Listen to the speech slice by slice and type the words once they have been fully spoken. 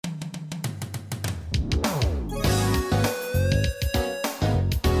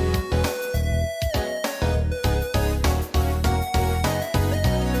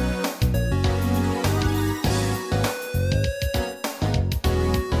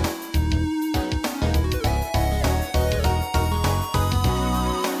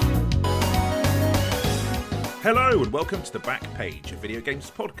Hello and welcome to the Back Page, a video games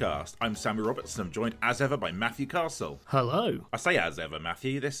podcast. I'm Samuel Roberts and I'm joined as ever by Matthew Castle. Hello. I say as ever,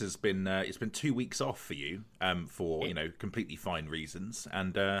 Matthew. This has been it's been 2 weeks off for you, for completely fine reasons.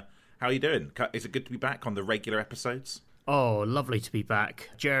 And how are you doing? Is it good to be back on the regular episodes? Oh, lovely to be back.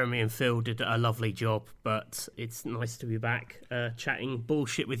 Jeremy and Phil did a lovely job, but it's nice to be back chatting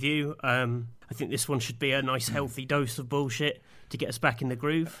bullshit with you. I think this one should be a nice healthy dose of bullshit to get us back in the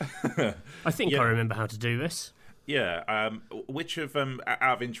groove. I think I remember how to do this. Yeah. Which of out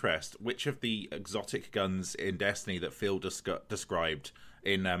of interest, which of the exotic guns in Destiny that Phil described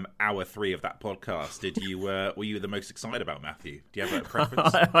in hour 3 of that podcast did you were you the most excited about, Matthew? Do you have a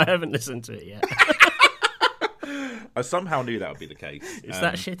preference? I haven't listened to it yet. I somehow knew that would be the case. Is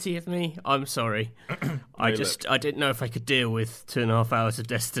that shitty of me? I'm sorry. I didn't know if I could deal with 2.5 hours of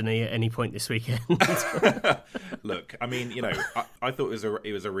Destiny at any point this weekend. Look, I mean, I thought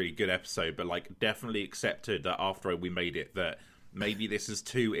it was a really good episode, but definitely accepted that after we made it that maybe this is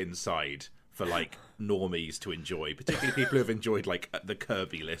too inside for normies to enjoy, particularly people who have enjoyed the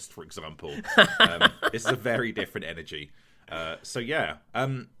Kirby list, for example. This is a very different energy. Like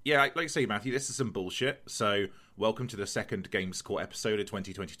I say, Matthew, this is some bullshit. So welcome to the second Games Court episode of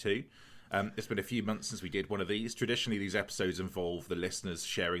 2022. It's been a few months since we did one of these. Traditionally, these episodes involve the listeners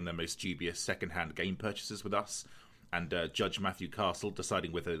sharing their most dubious second-hand game purchases with us, and Judge Matthew Castle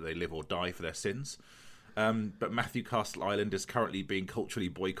deciding whether they live or die for their sins. But Matthew Castle Island is currently being culturally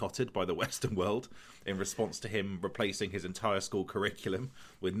boycotted by the Western world in response to him replacing his entire school curriculum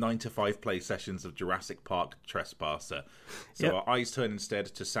with 9-to-5 play sessions of Jurassic Park Trespasser. So Our eyes turn instead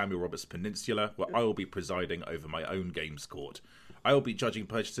to Samuel Roberts Peninsula, where I will be presiding over my own games court. I will be judging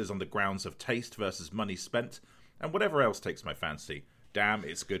purchases on the grounds of taste versus money spent, and whatever else takes my fancy. Damn,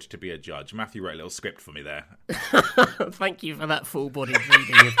 it's good to be a judge. Matthew wrote a little script for me there. Thank you for that full-bodied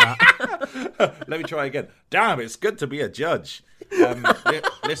reading of that. Let me try again. Damn, it's good to be a judge.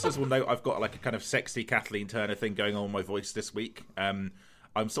 Listeners will know I've got a kind of sexy Kathleen Turner thing going on with my voice this week.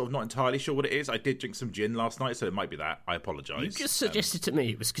 I'm sort of not entirely sure what it is. I did drink some gin last night, so it might be that. I apologise. You just suggested to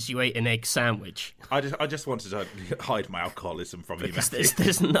me it was because you ate an egg sandwich. I just wanted to hide my alcoholism from you, Matthew.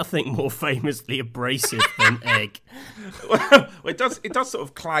 There's nothing more famously abrasive than egg. Well, it does sort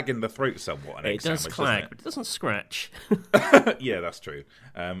of clag in the throat somewhat. It does clag, but it doesn't scratch. Yeah, that's true.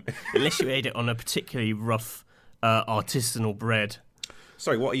 Unless you ate it on a particularly rough artisanal bread.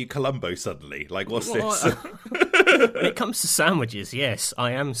 Sorry, what are you, Columbo suddenly? What's this? When it comes to sandwiches, yes,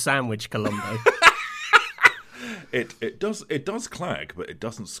 I am Sandwich Columbo. It does clag, but it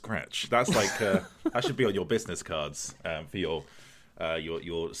doesn't scratch. That's that should be on your business cards for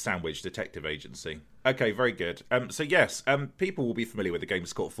your sandwich detective agency. Okay, very good. People will be familiar with the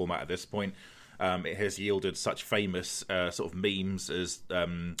Games Court format at this point. It has yielded such famous sort of memes as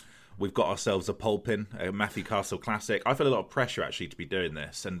we've got ourselves a Pulpin, a Matthew Castle classic. I feel a lot of pressure actually to be doing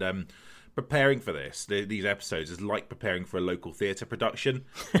this, and preparing for these episodes is like preparing for a local theatre production.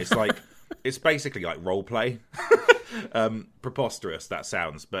 It's it's basically like role play. Preposterous that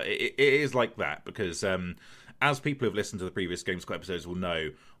sounds, but it is like that because as people who've listened to the previous Games Club episodes will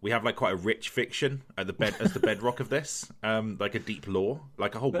know, we have quite a rich fiction at as the bedrock of this, a deep lore,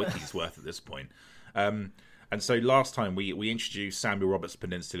 a whole wiki's worth at this point. And so last time we introduced Samuel Roberts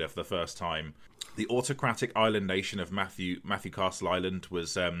Peninsula for the first time. The autocratic island nation of Matthew Castle Island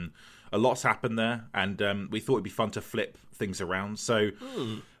was a lot's happened there, and we thought it'd be fun to flip things around. So,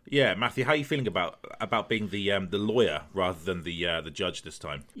 yeah, Matthew, how are you feeling about being the lawyer rather than the judge this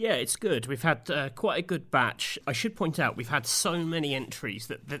time? Yeah, it's good. We've had quite a good batch. I should point out we've had so many entries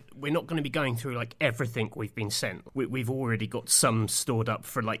that we're not going to be going through everything we've been sent. We've already got some stored up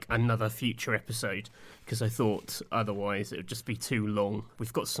for another future episode because I thought otherwise it would just be too long.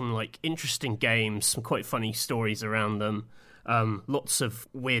 We've got some interesting games, some quite funny stories around them. Lots of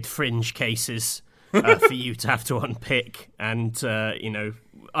weird fringe cases for you to have to unpick, and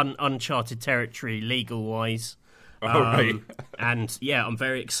uncharted territory legal-wise. Right. And yeah, I'm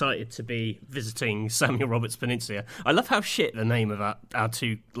very excited to be visiting Samuel Roberts Peninsula. I love how shit the name of our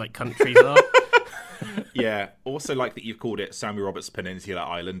two countries are. Yeah. Also, that you've called it Samuel Roberts Peninsula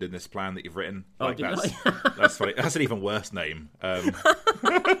Island in this plan that you've written. That's funny. That's an even worse name.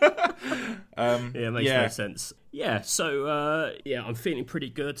 It makes no sense. Yeah, so I'm feeling pretty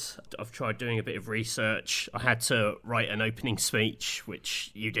good. I've tried doing a bit of research. I had to write an opening speech, which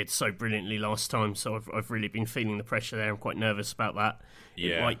you did so brilliantly last time, so I've really been feeling the pressure there. I'm quite nervous about that.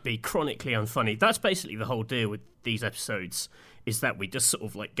 Yeah. It might be chronically unfunny. That's basically the whole deal with these episodes, is that we just sort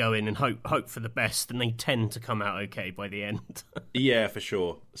of like go in and hope for the best, and they tend to come out okay by the end. Yeah, for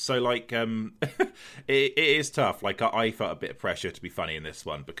sure. So like it is tough. Like I felt a bit of pressure to be funny in this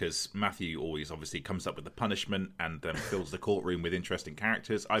one because Matthew always obviously comes up with the punishment and fills the courtroom with interesting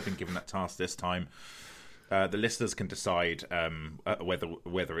characters. I've been given that task this time. The listeners can decide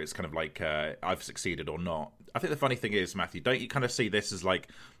whether it's kind of like I've succeeded or not. I think the funny thing is, Matthew, don't you kind of see this as like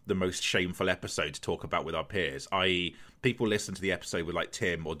the most shameful episode to talk about with our peers? I.e., people listen to the episode with like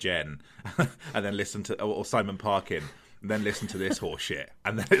Tim or Jen, and then listen to or Simon Parkin, and then listen to this horse shit,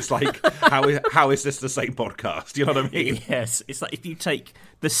 and then it's like, how is this the same podcast? You know what I mean? Yes, it's like if you take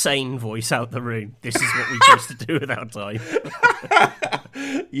the sane voice out the room, this is what we chose to do with our time.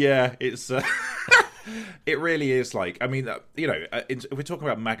 Yeah, it's. It really is like, I mean, if we're talking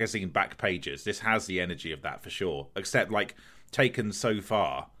about magazine back pages, this has the energy of that for sure. Except like taken so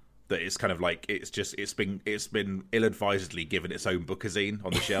far that it's kind of like it's been ill-advisedly given its own bookazine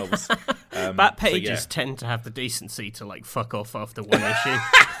on the shelves. Back pages tend to have the decency to like fuck off after one issue.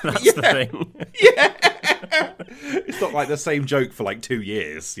 That's the thing. Yeah. It's not like the same joke for like 2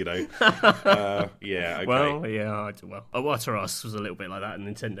 years, you know. Yeah. Okay. Well, yeah. Awateras was a little bit like that in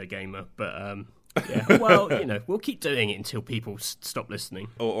Nintendo Gamer, but. Yeah, well, we'll keep doing it until people stop listening.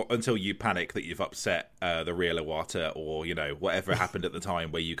 Or until you panic that you've upset the real Iwata, or, whatever happened at the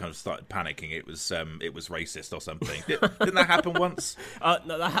time where you kind of started panicking. It was racist or something. Didn't that happen once?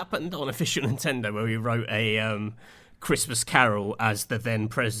 No, that happened on Official Nintendo where we wrote a Christmas Carol as the then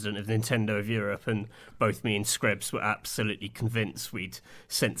president of Nintendo of Europe, and both me and Screbs were absolutely convinced we'd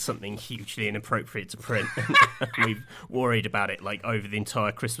sent something hugely inappropriate to print. We worried about it like over the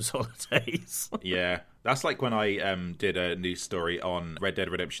entire Christmas holidays. Yeah, that's like when I did a news story on Red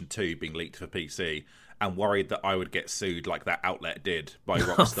Dead Redemption 2 being leaked for PC, and worried that I would get sued like that outlet did by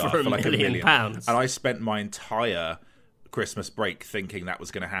Rockstar for like £1 million. And I spent my entire Christmas break thinking that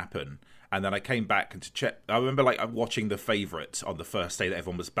was going to happen. And then I came back and to check. I remember like watching The Favourite on the first day that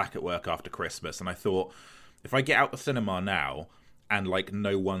everyone was back at work after Christmas, and I thought, if I get out the cinema now and like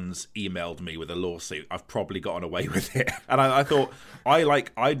no one's emailed me with a lawsuit, I've probably gotten away with it. And I thought, I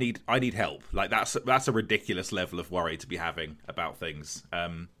need help. Like that's a ridiculous level of worry to be having about things.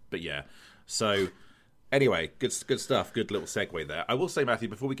 But yeah, so. Anyway, good stuff. Good little segue there. I will say, Matthew,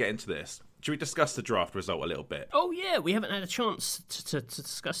 before we get into this, should we discuss the draft result a little bit? Oh, yeah. We haven't had a chance to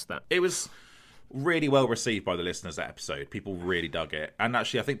discuss that. It was really well received by the listeners, that episode. People really dug it. And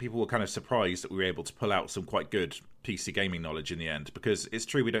actually, I think people were kind of surprised that we were able to pull out some quite good PC gaming knowledge in the end, because it's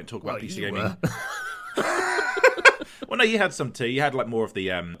true we don't talk about PC gaming. Well, no, you had some too. You had like more of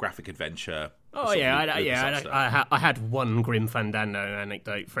the graphic adventure. Oh yeah, I had one Grim Fandango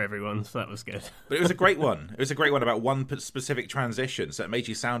anecdote for everyone, so that was good. But it was a great one. It was a great one about one specific transition, so it made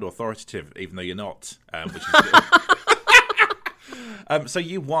you sound authoritative, even though you're not, which is good. So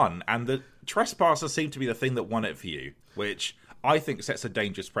you won, and the Trespasser seemed to be the thing that won it for you, which I think sets a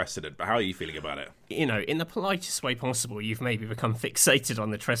dangerous precedent. But how are you feeling about it? In the politest way possible, you've maybe become fixated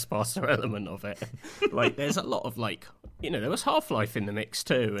on the Trespasser element of it. Like, there's a lot of, like, there was Half-Life in the mix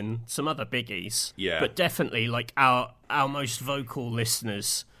too, and some other biggies. Yeah. But definitely, like, our most vocal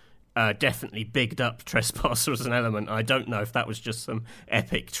listeners definitely bigged up Trespasser as an element. I don't know if that was just some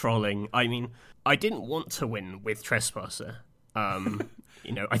epic trolling. I mean, I didn't want to win with Trespasser.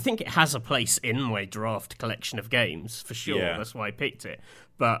 I think it has a place in my draft collection of games, for sure. Yeah. That's why I picked it.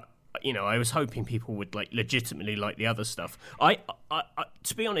 But, I was hoping people would, like, legitimately like the other stuff. I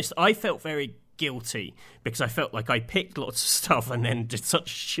to be honest, I felt very guilty because I felt like I picked lots of stuff and then did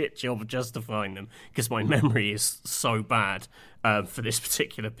such a shit job of justifying them because my memory is so bad for this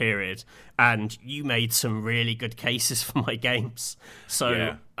particular period. And you made some really good cases for my games. So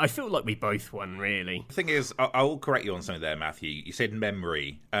yeah. I feel like we both won, really. The thing is, I will correct you on something there, Matthew. You said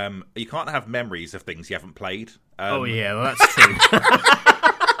memory. You can't have memories of things you haven't played. Oh, yeah, well, that's true.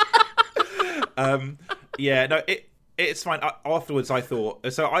 Yeah, no, it's fine. Afterwards, I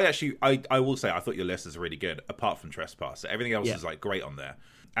thought... So I will say, I thought your list is really good, apart from Trespass. Everything else is, like, great on there.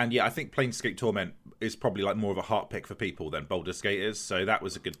 And yeah, I think Planescape Torment is probably, like, more of a heart pick for people than Baldur's Gate is. So that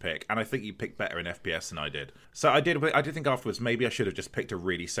was a good pick. And I think you picked better in FPS than I did. So I did think afterwards, maybe I should have just picked a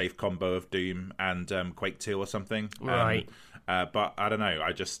really safe combo of Doom and Quake 2 or something. Right. But I don't know.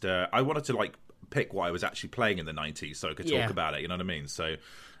 I just... I wanted to, like, pick what I was actually playing in the 90s so I could talk about it. You know what I mean? So...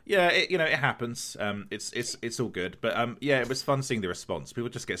 Yeah, it happens. It's all good, but yeah, it was fun seeing the response. People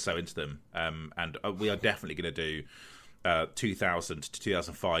just get so into them, and we are definitely going to do 2000 to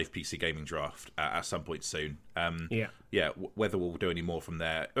 2005 PC gaming draft at some point soon. Whether we'll do any more from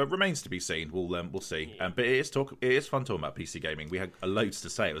there remains to be seen. We'll see. But it is fun talking about PC gaming. We had loads to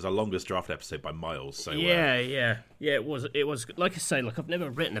say. It was our longest draft episode by miles. So it was like I say, like I've never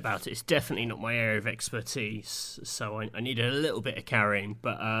written about it. It's definitely not my area of expertise, so I needed a little bit of carrying.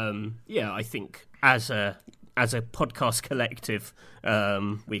 But I think as a podcast collective,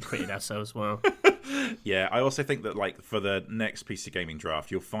 we acquitted ourselves well. Yeah, I also think that like for the next PC gaming draft,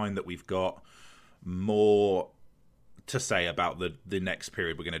 you'll find that we've got more to say about the next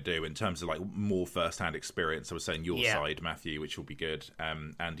period we're going to do in terms of like more first-hand experience. I was saying your side, Matthew, which will be good,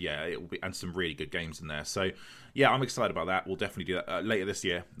 it will be, and some really good games in there. So yeah, I'm excited about that. We'll definitely do that later this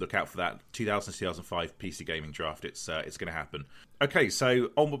year. Look out for that 2000-2005 PC gaming draft. It's going to happen. Okay, so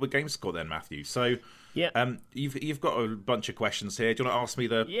onward with GameScore then, Matthew. So you've got a bunch of questions here. Do you want to ask me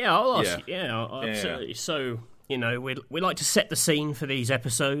the? Yeah, I'll ask. Yeah, absolutely. Yeah. So we like to set the scene for these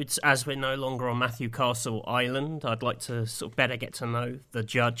episodes as we're no longer on Matthew Castle Island. I'd like to sort of better get to know the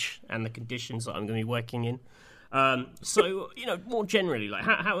judge and the conditions that I'm going to be working in. More generally, like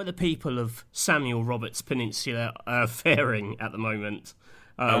how are the people of Samuel Roberts Peninsula faring at the moment?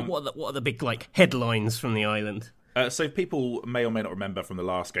 What are the big like headlines from the island? So people may or may not remember from the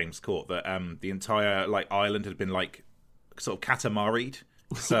last Games Court that the entire like island had been like sort of Katamari'd.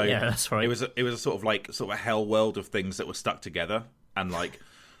 So yeah, that's right. It was a sort of a hell world of things that were stuck together, and like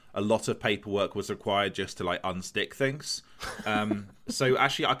a lot of paperwork was required just to like unstick things. So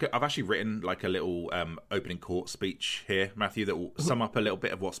actually, I've actually written like a little opening court speech here, Matthew, that will sum up a little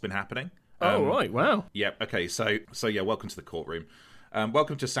bit of what's been happening. Right, wow. Yeah. Okay. So yeah, welcome to the courtroom.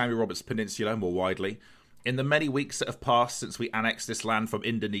 Welcome to Samuel Roberts Peninsula, more widely. In the many weeks that have passed since we annexed this land from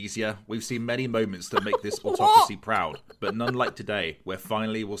Indonesia, we've seen many moments that make this autocracy proud, but none like today, where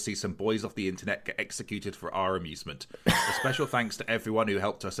finally we'll see some boys off the internet get executed for our amusement. A special thanks to everyone who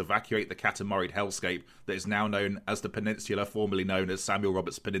helped us evacuate the Katamari'd hellscape that is now known as the Peninsula, formerly known as Samuel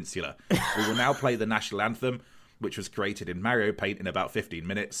Roberts Peninsula. We will now play the national anthem, which was created in Mario Paint in about 15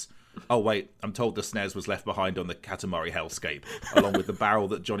 minutes. Oh wait, I'm told the SNES was left behind on the Katamari hellscape, along with the barrel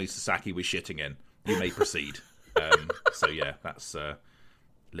that Johnny Sasaki was shitting in. You may proceed. So yeah, that's a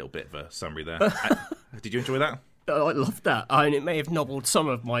little bit of a summary there. Did you enjoy that? Oh, I love that. I mean, it may have nobbled some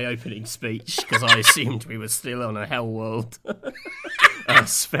of my opening speech because I assumed we were still on a hell world, a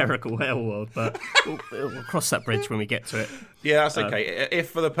spherical hell world. But we'll cross that bridge when we get to it. Yeah, that's okay. If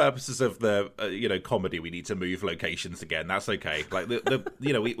for the purposes of the comedy, we need to move locations again, that's okay. Like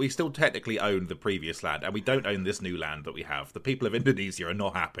we still technically own the previous land, and we don't own this new land that we have. The people of Indonesia are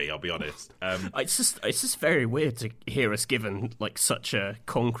not happy. I'll be honest. It's just very weird to hear us given like such a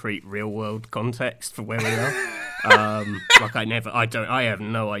concrete real world context for where we are. I have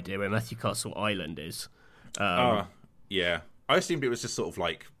no idea where Matthew Castle Island is. Yeah. I assumed it was just sort of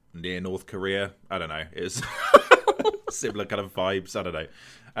like near North Korea. I don't know. It's similar kind of vibes. I don't know.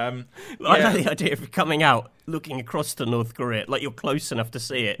 I like the idea of coming out, looking across to North Korea, like you're close enough to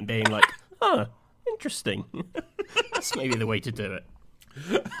see it and being like, interesting. That's maybe the way to do it.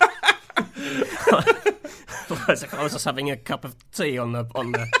 I was just having a cup of tea on the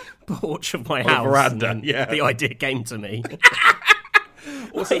porch of my house. Veranda, yeah. The idea came to me.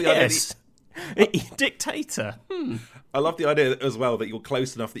 Also, dictator. I love the idea as well that you're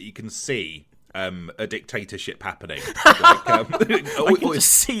close enough that you can see a dictatorship happening. I can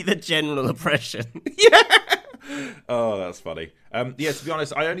just see the general oppression. Yeah. Oh, that's funny. To be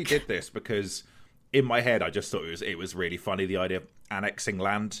honest, I only did this because in my head I just thought it was really funny, the idea of annexing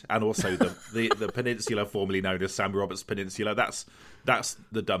land, and also the peninsula formerly known as Samuel Roberts Peninsula. That's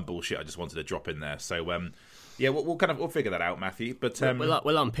the dumb bullshit I just wanted to drop in there. So we'll figure that out, Matthew. But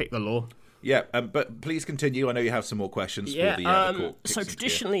we'll unpick the law. Yeah, but please continue. I know you have some more questions for the court. So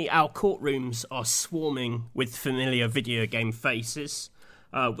traditionally, our courtrooms are swarming with familiar video game faces.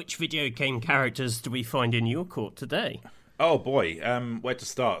 Which video game characters do we find in your court today? Oh boy, where to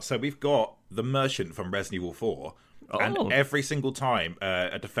start? So we've got the merchant from Resident Evil 4. And every single time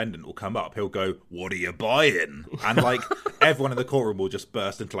a defendant will come up, he'll go, "What are you buying?" And like everyone in the courtroom will just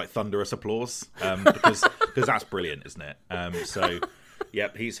burst into like thunderous applause because that's brilliant, isn't it? So,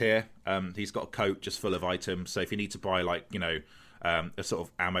 yep, he's here. He's got a coat just full of items. So if you need to buy like a sort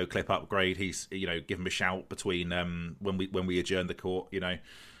of ammo clip upgrade, he's give him a shout between when we adjourn the court.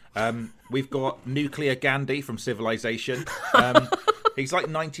 We've got Nuclear Gandhi from Civilization. He's like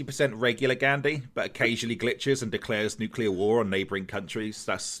 90% regular Gandhi, but occasionally glitches and declares nuclear war on neighbouring countries.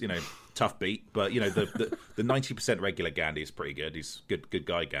 That's, tough beat. But, the 90% regular Gandhi is pretty good. He's good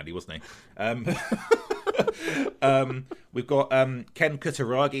guy, Gandhi, wasn't he? We've got Ken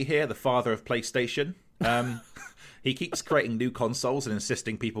Kutaragi here, the father of PlayStation. he keeps creating new consoles and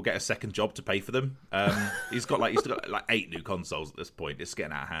insisting people get a second job to pay for them. He's got like 8 new consoles at this point. It's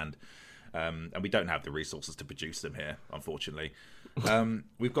getting out of hand. And we don't have the resources to produce them here, unfortunately.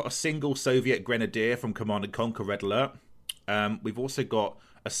 We've got a single Soviet grenadier from Command & Conquer Red Alert. We've also got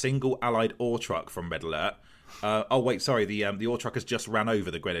a single Allied ore truck from Red Alert. The ore truck has just ran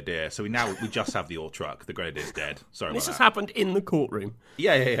over the grenadier, so we just have the ore truck. The grenadier's dead. Sorry, this has happened in the courtroom.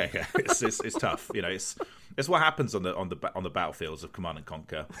 Yeah. It's tough. You know, it's what happens on the battlefields of Command and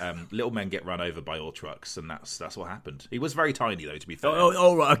Conquer. Little men get run over by ore trucks, and that's what happened. He was very tiny, though, to be fair.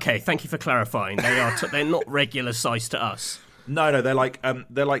 Right, okay. Thank you for clarifying. They're not regular size to us. No, they're like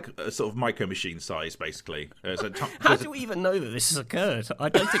a sort of micro machine size, basically. How do we even know that this has occurred? I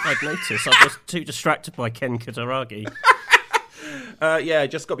don't think I'd notice. I'm just too distracted by Ken Kutaragi.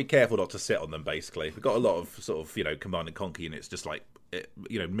 Just got to be careful not to sit on them, basically. We've got a lot of sort of, Command and Conquer units just like,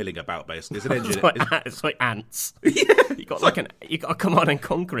 milling about, basically. It's an engine. It's like ants. Yeah, you got a Command and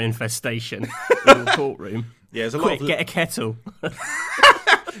Conquer infestation in the courtroom. Yeah, there's a lot of... Get a kettle.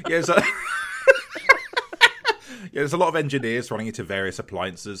 There's a lot of engineers running into various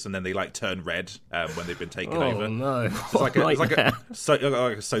appliances, and then they turn red when they've been taken over. Oh no! It's like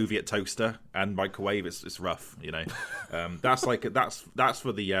a Soviet toaster and microwave. It's rough, That's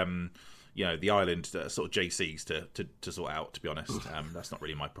for the the island sort of JCs to sort out. To be honest, that's not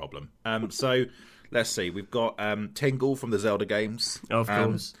really my problem. So let's see. We've got Tingle from the Zelda games, of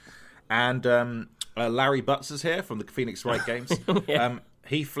course, and Larry Butts is here from the Phoenix Wright games. Yeah.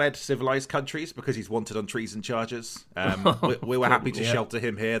 He fled civilized countries because he's wanted on treason charges. We were happy to shelter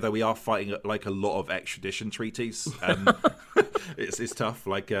him here, though we are fighting a lot of extradition treaties. It's tough.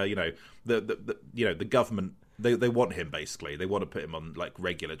 The government they want him, basically. They want to put him on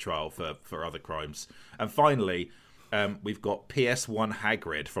regular trial for other crimes. And finally, we've got PS1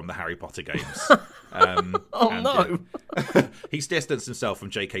 Hagrid from the Harry Potter games. He's distanced himself from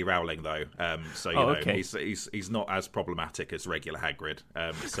J.K. Rowling, though. Okay. He's not as problematic as regular Hagrid.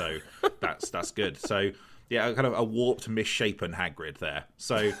 So that's good. So yeah, kind of a warped, misshapen Hagrid there.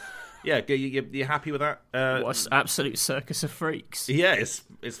 So yeah, you happy with that? What an absolute circus of freaks. Yeah, it's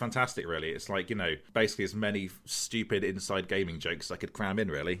fantastic, really. It's basically as many stupid inside gaming jokes as I could cram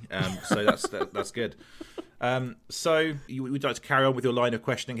in, really. So that's good. So would like to carry on with your line of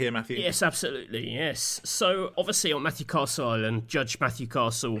questioning here, Matthew? Yes, absolutely, yes. So obviously on Matthew Castle Island, Judge Matthew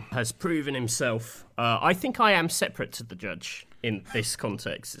Castle has proven himself. I think I am separate to the judge in this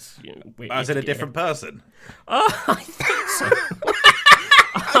context. As in a different person? I think so.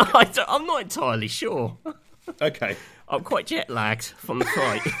 I'm not entirely sure. Okay. I'm quite jet-lagged from the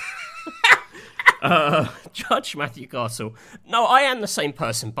flight. Judge Matthew Castle. No, I am the same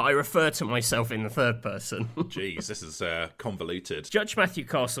person, but I refer to myself in the third person. Jeez, this is convoluted. Judge Matthew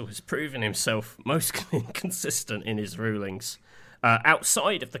Castle has proven himself most consistent in his rulings.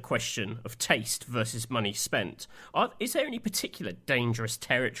 Outside of the question of taste versus money spent, is there any particular dangerous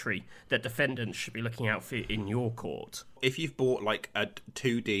territory that defendants should be looking out for in your court? If you've bought a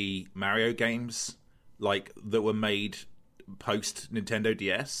 2D Mario games that were made post Nintendo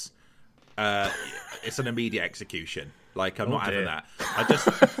DS, it's an immediate execution. I'm not having that.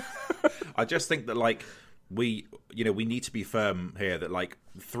 I just think that we need to be firm here that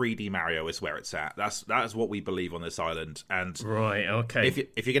 3D Mario is where it's at. That is what we believe on this island. And right, okay.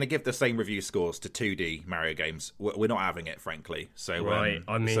 If you're going to give the same review scores to 2D Mario games, we're not having it, frankly. So right,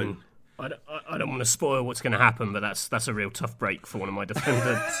 I mean. I don't want to spoil what's going to happen, but that's a real tough break for one of my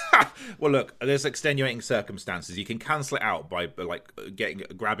defendants. Well, look, there's extenuating circumstances. You can cancel it out by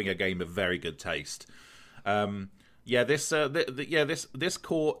grabbing a game of very good taste. This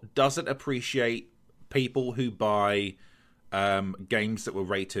court doesn't appreciate people who buy games that were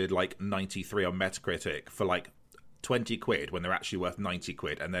rated 93 on Metacritic for 20 quid when they're actually worth 90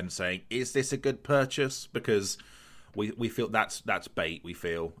 quid, and then saying, "Is this a good purchase?" Because we feel that's bait. We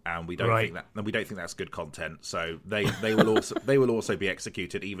feel, and we don't think that's good content. So they will also be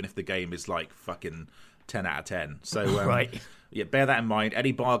executed, even if the game is fucking 10 out of 10. So right. Yeah, bear that in mind.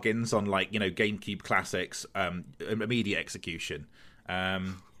 Any bargains on GameCube classics, immediate execution.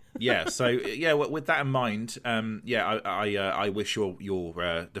 With that in mind, I wish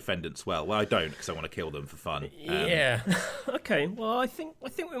your defendants well. Well, I don't, because I want to kill them for fun. Okay. Well, I think we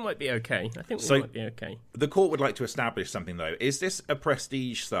might be okay. Might be okay. The court would like to establish something, though. Is this a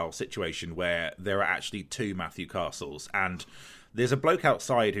prestige-style situation where there are actually two Matthew Castles, and there's a bloke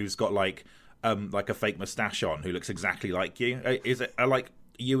outside who's got a fake moustache on who looks exactly like you? Is it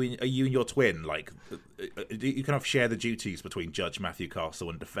you and your twin, like, you kind of share the duties between Judge Matthew Castle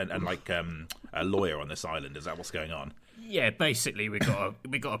and a lawyer on this island? Is that what's going on? Yeah, basically we got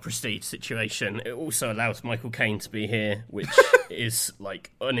a prestige situation. It also allows Michael Caine to be here, which is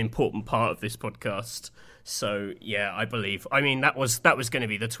like an important part of this podcast. So yeah, I believe. I mean, that was going to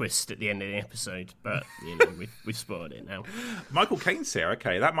be the twist at the end of the episode, but we've spoiled it now. Michael Caine's here.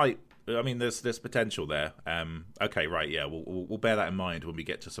 Okay, that might. I mean, there's potential there. Okay, right. Yeah, we'll bear that in mind when we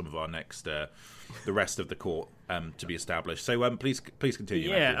get to some of our next the rest of the court to be established. So please continue.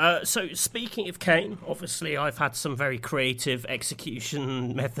 Yeah. So speaking of Caine, obviously I've had some very creative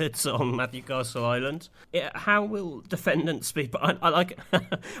execution methods on Matthew Castle Island. How will defendants be? I like. I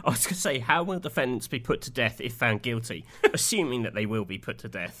was going to say, how will defendants be put to death if found guilty? Assuming that they will be put to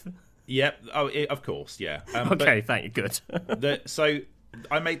death. Yep. Oh, of course. Yeah. Okay. Thank you. Good. So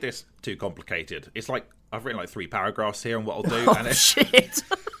I made this too complicated. It's like I've written like 3 paragraphs here on what I'll do. And shit.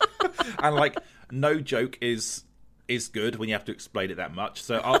 And like no joke is good when you have to explain it that much.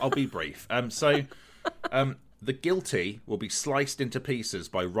 So I'll be brief. The guilty will be sliced into pieces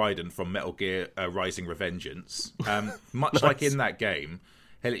by Raiden from Metal Gear Rising: Revengeance. Much nice. Like in that game,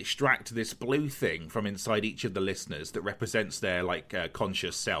 he'll extract this blue thing from inside each of the listeners that represents their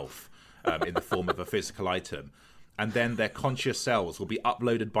conscious self in the form of a physical item. And then their conscious selves will be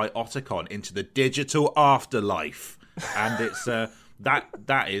uploaded by Otacon into the digital afterlife. And it's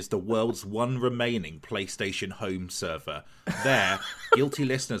that is the world's one remaining PlayStation home server. There, guilty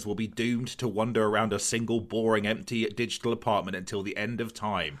listeners will be doomed to wander around a single boring empty digital apartment until the end of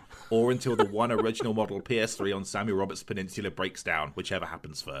time, or until the one original model PS3 on Samuel Roberts Peninsula breaks down, whichever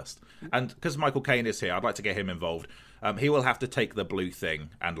happens first. And because Michael Caine is here, I'd like to get him involved. He will have to take the blue thing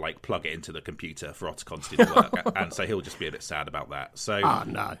and plug it into the computer for Otacon to do the work, and so he'll just be a bit sad about that. So,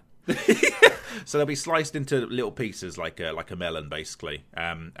 no. So they'll be sliced into little pieces like a melon, basically,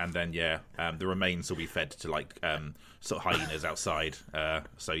 and then the remains will be fed to sort of hyenas outside.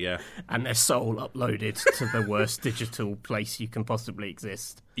 So yeah, and their soul uploaded to the worst digital place you can possibly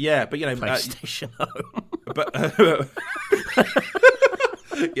exist. Yeah, but PlayStation home. But.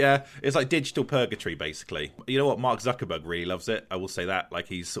 Yeah, it's like digital purgatory, basically. You know what? Mark Zuckerberg really loves it. I will say that. Like,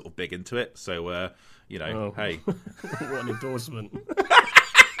 he's sort of big into it. So, hey. What an endorsement.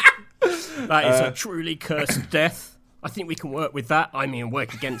 That is a truly cursed death. I think we can work with that. I mean,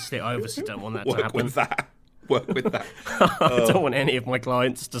 work against it. I obviously don't want that to happen. Work with that. I don't want any of my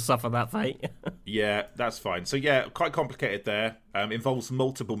clients to suffer that fate. Yeah, that's fine. So, yeah, quite complicated there. Involves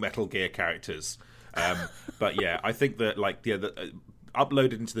multiple Metal Gear characters. But, yeah, I think that,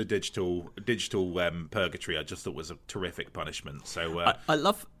 uploaded into the digital purgatory, I just thought was a terrific punishment. So I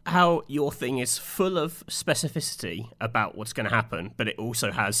love how your thing is full of specificity about what's going to happen, but it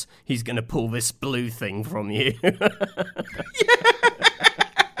also has, he's going to pull this blue thing from you. Well,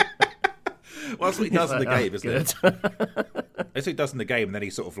 that's what he does in the game, isn't it? That's what he does in the game, and then he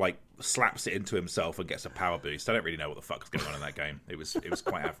sort of slaps it into himself and gets a power boost. I don't really know what the fuck's going on in that game. It was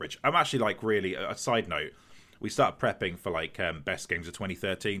quite average. I'm actually really, a side note, we started prepping for best games of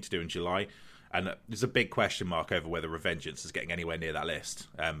 2013 to do in July, and there's a big question mark over whether Revengeance is getting anywhere near that list,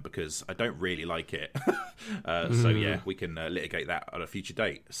 because I don't really like it. So yeah, we can litigate that on a future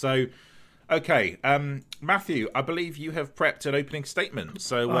date. So, okay, Matthew, I believe you have prepped an opening statement.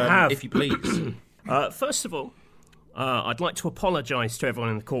 So, if you please. First of all, I'd like to apologise to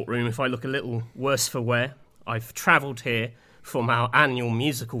everyone in the courtroom if I look a little worse for wear. I've travelled here from our annual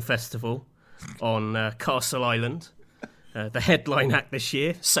musical festival on Castle Island. The headline act this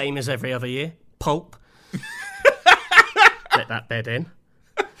year, same as every other year, Pulp. Let that bed in.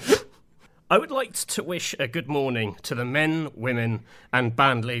 I would like to wish a good morning to the men, women, and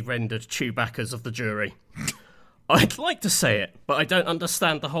badly rendered Chewbaccas of the jury. I'd like to say it, but I don't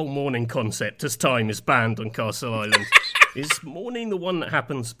understand the whole morning concept, as time is banned on Castle Island. Is morning the one that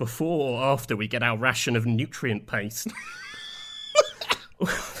happens before or after we get our ration of nutrient paste?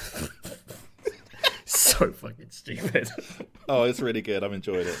 So fucking stupid. Oh, it's really good. I've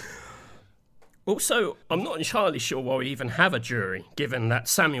enjoyed it. Also, I'm not entirely sure why we even have a jury, given that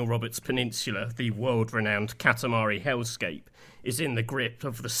Samuel Roberts Peninsula, the world-renowned Katamari hellscape, is in the grip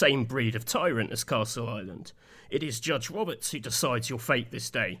of the same breed of tyrant as Castle Island. It is Judge Roberts who decides your fate this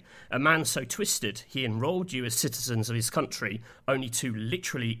day. A man so twisted, he enrolled you as citizens of his country, only to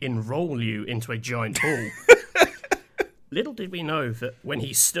literally enroll you into a giant ball. Little did we know that when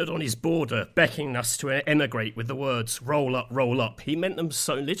he stood on his border beckoning us to emigrate with the words, roll up, he meant them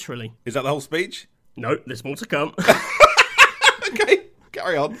so literally. Is that the whole speech? No, there's more to come. Okay,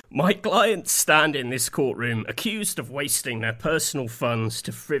 carry on. My clients stand in this courtroom accused of wasting their personal funds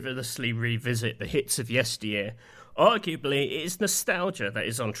to frivolously revisit the hits of yesteryear, Arguably, it is nostalgia that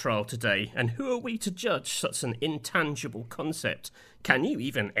is on trial today, and who are we to judge such an intangible concept? Can you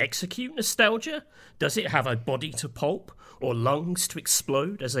even execute nostalgia? Does it have a body to pulp, or lungs to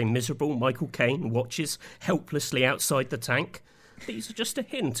explode as a miserable Michael Caine watches helplessly outside the tank? These are just a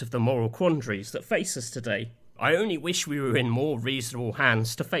hint of the moral quandaries that face us today. I only wish we were in more reasonable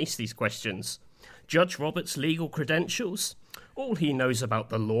hands to face these questions. Judge Roberts' legal credentials? All he knows about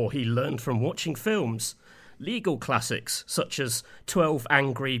the law he learned from watching films. Legal classics, such as 12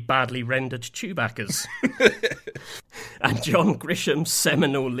 Angry, Badly Rendered Chewbaccas. And John Grisham's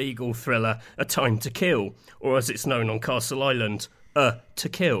seminal legal thriller, A Time to Kill, or as it's known on Castle Island, To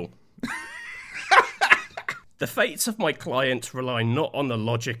Kill. The fates of my client rely not on the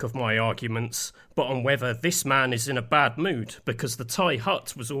logic of my arguments, but on whether this man is in a bad mood because the Thai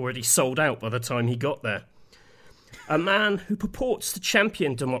hut was already sold out by the time he got there. A man who purports to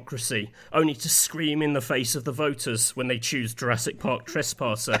champion democracy, only to scream in the face of the voters when they choose Jurassic Park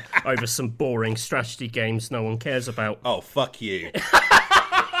Trespasser over some boring strategy games no one cares about. Oh, fuck you.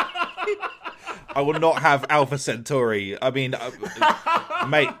 I will not have Alpha Centauri. I mean,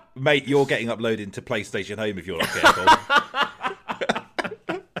 mate, you're getting uploaded into PlayStation Home if you're not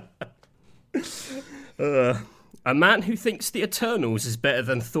careful. A man who thinks the Eternals is better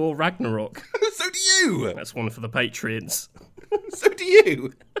than Thor Ragnarok. So do you. That's one for the Patreons. So do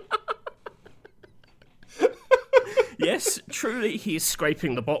you. Yes, truly he is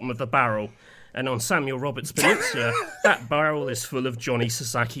scraping the bottom of the barrel. And on Samuel Roberts Peninsula, that barrel is full of Johnny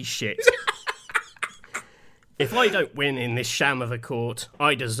Sasaki shit. If I don't win in this sham of a court,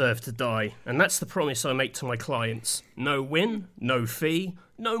 I deserve to die. And that's the promise I make to my clients. No win, no fee,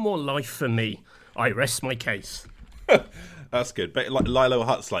 no more life for me. I rest my case. That's good. But like Lilo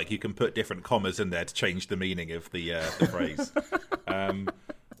Hut's, like, you can put different commas in there to change the meaning of the phrase.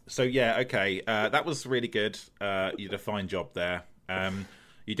 So yeah, okay. That was really good. You did a fine job there.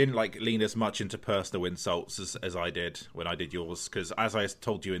 You didn't lean as much into personal insults as I did when I did yours, because as I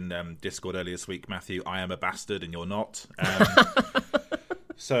told you in Discord earlier this week, Matthew, I am a bastard and you're not.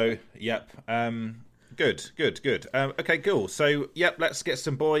 So, yep. Good. Okay, cool. So, yep, let's get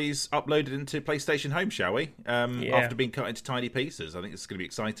some boys uploaded into PlayStation Home, shall we? After being cut into tiny pieces. I think it's going to be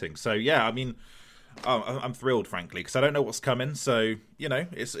exciting. So, yeah, I mean, I'm thrilled, frankly, because I don't know what's coming. So, you know,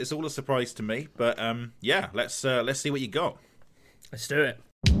 it's all a surprise to me. But, yeah, let's see what you got. Let's do it.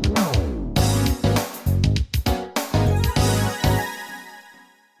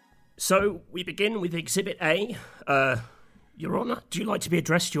 So, we begin with Exhibit A. Your Honour? Do you like to be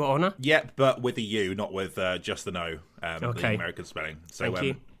addressed, Your Honour? Yep, but with a U, not with just the no, okay. The American spelling. So, Thank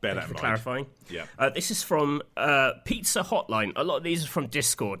you. Bear Thank that you for in mind. clarifying. Yeah. This is from Pizza Hotline. A lot of these are from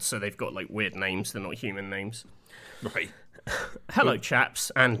Discord, so they've got weird names. They're not human names. Right. Hello,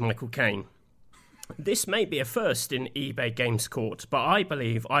 chaps, and Michael Caine. This may be a first in eBay Games Court, but I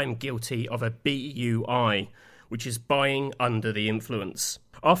believe I'm guilty of a BUI, which is buying under the influence.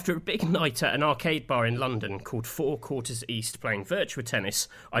 After a big night at an arcade bar in London called Four Quarters East playing Virtua Tennis,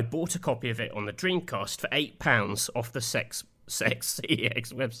 I bought a copy of it on the Dreamcast for £8 off the Sex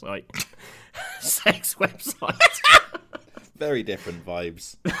CX website. Sex website. Very different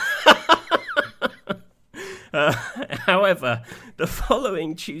vibes. However, the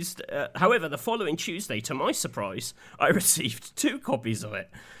following Tuesday, to my surprise, I received 2 copies of it.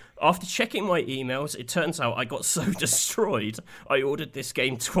 After checking my emails, it turns out I got so destroyed, I ordered this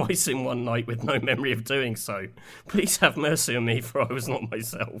game twice in one night with no memory of doing so. Please have mercy on me, for I was not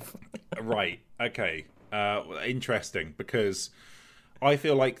myself. Right, okay. Interesting, because I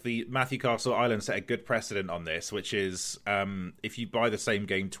feel like the Matthew Castle Island set a good precedent on this, which is if you buy the same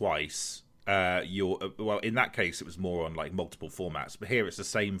game twice, well, in that case, it was more on multiple formats, but here it's the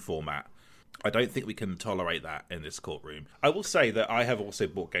same format. I don't think we can tolerate that in this courtroom. I will say that I have also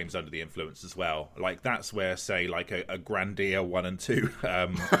bought games under the influence as well. That's where, say, a Grandia 1 and 2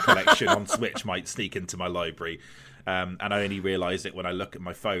 collection on Switch might sneak into my library. And I only realise it when I look at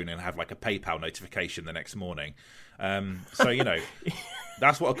my phone and have a PayPal notification the next morning. So, you know,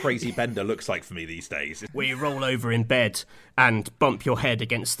 that's what a crazy bender looks like for me these days. Where you roll over in bed and bump your head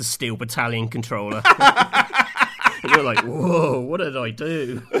against the Steel Battalion controller. And you're like, whoa, what did I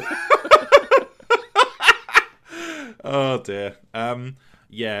do? Oh dear.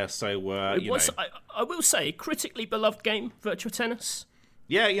 Yeah. So I will say, critically beloved game, Virtua Tennis.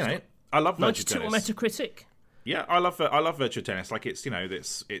 Yeah, you know, I love Virtua Tennis. 92 on Metacritic. Yeah, I love Virtua Tennis.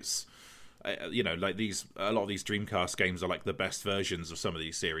 It's a lot of these Dreamcast games are the best versions of some of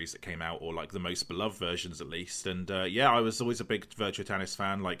these series that came out, or the most beloved versions at least. And yeah, I was always a big Virtua Tennis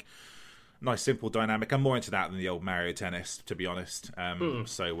fan. nice simple dynamic. I'm more into that than the old Mario Tennis, to be honest.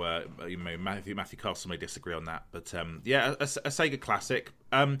 So Matthew Castle may disagree on that, but yeah, a Sega classic.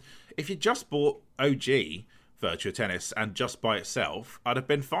 If you just bought OG Virtua Tennis and just by itself, I'd have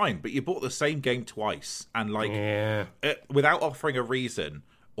been fine. But you bought the same game twice, and without offering a reason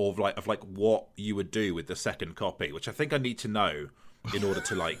of what you would do with the second copy, which I think I need to know in order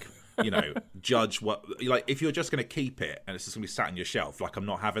to judge what, if you're just going to keep it and it's just going to be sat on your shelf, I'm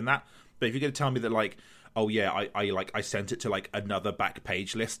not having that. But if you're going to tell me that oh yeah, I sent it to another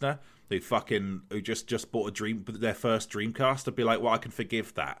Backpage listener who just bought their first Dreamcast, I'd be like, well, I can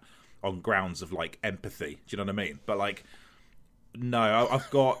forgive that on grounds of empathy. Do you know what I mean? But no, I've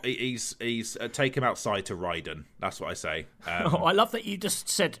got he's take him outside to Raiden. That's what I say. I love that you just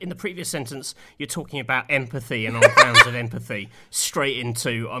said in the previous sentence you're talking about empathy, and on grounds of empathy, straight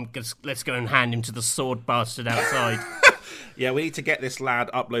into let's go and hand him to the sword bastard outside. Yeah, we need to get this lad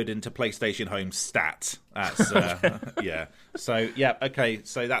uploaded into PlayStation Home stat. That's yeah. So yeah, okay.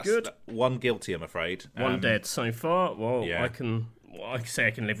 So that's good. One guilty, I'm afraid. One dead so far. Well, yeah. I can say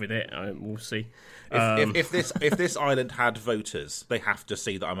I can live with it. We'll see. If this island had voters, they have to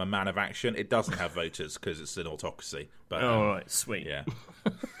see that I'm a man of action. It doesn't have voters because it's an autocracy. But all right, sweet. Yeah.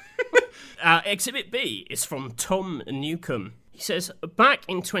 Exhibit B is from Tom Newcomb. He says, back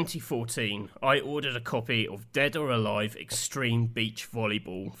in 2014, I ordered a copy of Dead or Alive Extreme Beach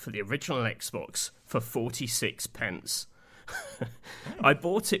Volleyball for the original Xbox for 46 pence. I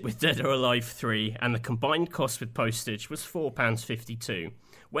bought it with Dead or Alive 3, and the combined cost with postage was £4.52.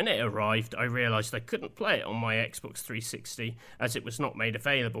 When it arrived, I realised I couldn't play it on my Xbox 360 as it was not made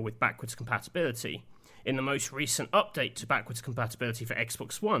available with backwards compatibility. In the most recent update to backwards compatibility for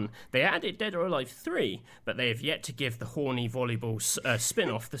Xbox One, they added Dead or Alive 3, but they have yet to give the horny volleyball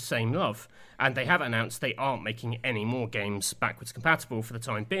spin-off the same love, and they have announced they aren't making any more games backwards compatible for the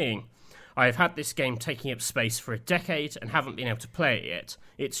time being. I have had this game taking up space for a decade and haven't been able to play it yet.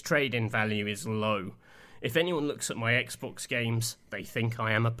 Its trade-in value is low. If anyone looks at my Xbox games, they think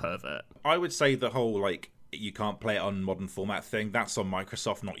I am a pervert. I would say the whole, you can't play it on modern format thing, that's on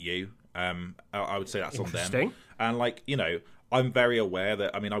Microsoft, not you. I would say that's on them. And, I'm very aware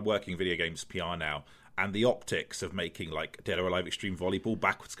that, I'm working video games PR now, and the optics of making, Dead or Alive Extreme Volleyball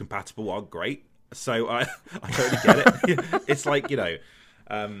backwards compatible are great. So I totally get it. It's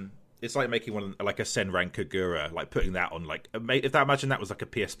it's like making one like a Senran Kagura, putting that on imagine that was a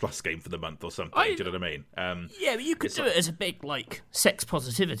PS Plus game for the month or something. Do you know what I mean? Yeah, but you could do it as a big sex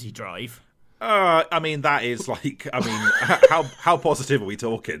positivity drive. That is how positive are we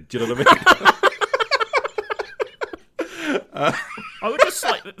talking? Do you know what I mean? I would just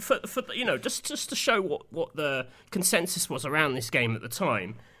for just to show what the consensus was around this game at the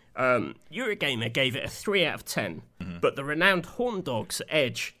time. Eurogamer gave it a 3 out of 10, but the renowned Horn Dogs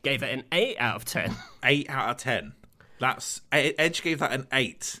Edge gave it an 8 out of 10. 8 out of 10. That's Edge gave that an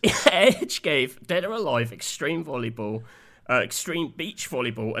 8. Edge gave Dead or Alive Extreme Volleyball, Extreme Beach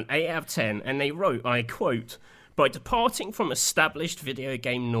Volleyball an 8 out of 10, and they wrote, I quote, "By departing from established video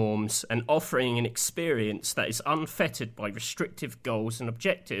game norms and offering an experience that is unfettered by restrictive goals and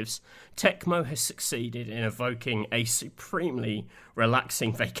objectives, Tecmo has succeeded in evoking a supremely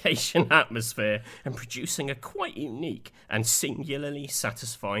relaxing vacation atmosphere and producing a quite unique and singularly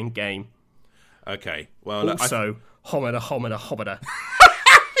satisfying game." Okay, well... Also, homida.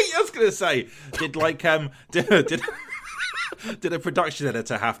 I was going to say, did a production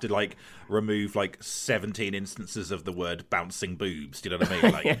editor have to remove 17 instances of the word bouncing boobs? Do you know what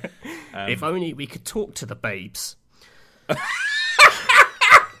I mean? If only we could talk to the babes.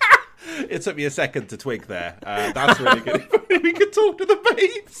 It took me a second to twig there. That's really good. If only we could talk to the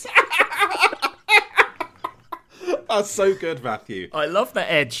babes. That's so good, Matthew. I love that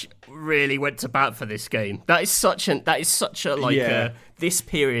Edge really went to bat for this game. That is such a this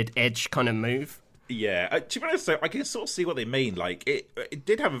period Edge kind of move. Yeah, to be honest, I can sort of see what they mean. It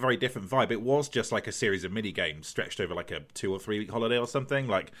did have a very different vibe. It was just a series of mini games stretched over a 2 or 3 week holiday or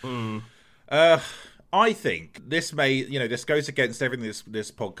something. I think this this goes against everything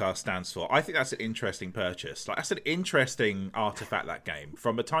this podcast stands for. I think that's an interesting purchase. That's an interesting artifact, that game,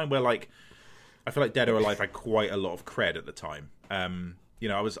 from a time where I feel like Dead or Alive had quite a lot of cred at the time.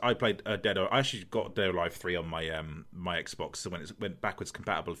 I played I actually got Dead or Alive 3 on my my Xbox, so when it went backwards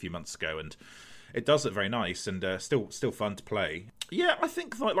compatible a few months ago, and it does look very nice and still fun to play. Yeah, I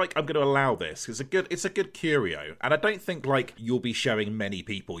think I'm going to allow this. It's a good curio, and I don't think you'll be showing many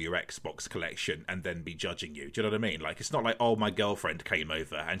people your Xbox collection and then be judging you. Do you know what I mean? It's not oh, my girlfriend came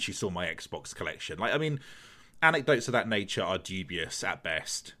over and she saw my Xbox collection. Anecdotes of that nature are dubious at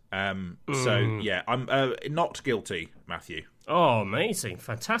best. So yeah, I'm not guilty, Matthew. Oh, amazing.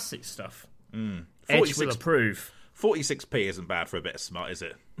 Fantastic stuff. 46, Edge will approve. 46p isn't bad for a bit of smut, is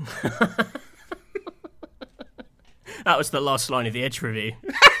it? That was the last line of the Edge review.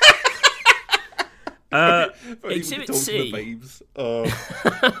 Exhibit C. Babes.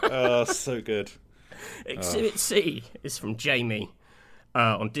 Oh, so good. Exhibit C is from Jamie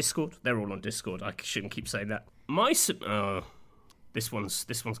on Discord. They're all on Discord. I shouldn't keep saying that. This one's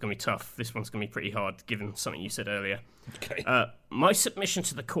going to be tough. This one's going to be pretty hard, given something you said earlier. Okay. My submission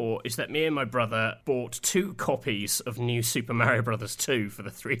to the court is that me and my brother bought 2 copies of New Super Mario Bros. 2 for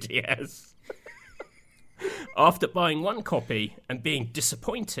the 3DS. After buying 1 copy and being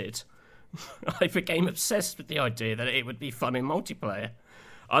disappointed, I became obsessed with the idea that it would be fun in multiplayer.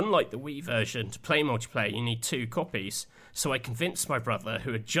 Unlike the Wii version, to play multiplayer you need 2 copies, so I convinced my brother,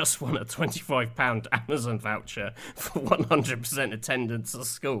 who had just won a £25 Amazon voucher for 100% attendance at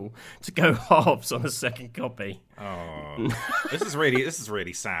school, to go halves on a second copy. Oh, this is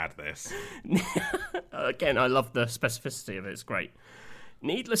really sad, this. Again, I love the specificity of it, it's great.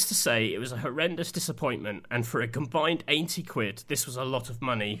 Needless to say, it was a horrendous disappointment, and for a combined 80 quid, this was a lot of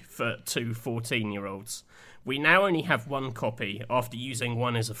money for 2 14-year-olds. We now only have 1 copy after using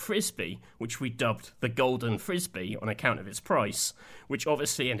one as a frisbee, which we dubbed the Golden Frisbee on account of its price, which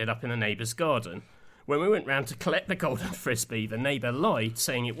obviously ended up in a neighbour's garden. When we went round to collect the Golden Frisbee, the neighbour lied,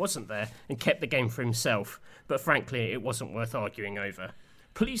 saying it wasn't there, and kept the game for himself, but frankly, it wasn't worth arguing over.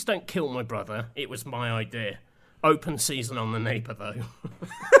 Please don't kill my brother, it was my idea. Open season on the neighbour, though.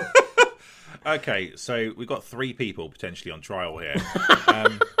 Okay, so we've got 3 people potentially on trial here.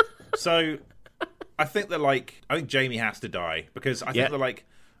 So I think that I think Jamie has to die because I think that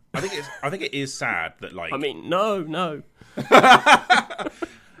I think it is sad that I mean, no.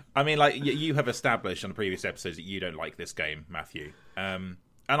 I mean, you have established on the previous episodes that you don't like this game, Matthew. And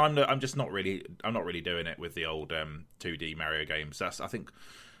I'm just not really doing it with the old 2D Mario games. I think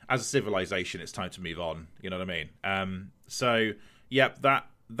as a civilization, it's time to move on. You know what I mean? So yeah,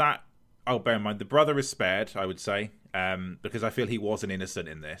 that. Oh, bear in mind the brother is spared, I would say, because I feel he wasn't innocent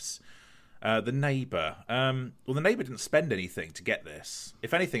in this. The neighbour, the neighbour didn't spend anything to get this.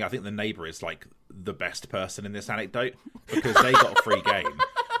 If anything, I think the neighbour is the best person in this anecdote because they got a free game.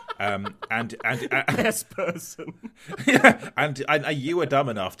 And best person. Yeah, and you were dumb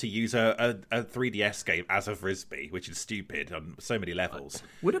enough to use a 3DS game as a frisbee, which is stupid on so many levels.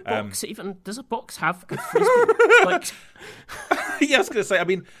 Would a box does a box have a frisbee? Yeah, I was going to say. I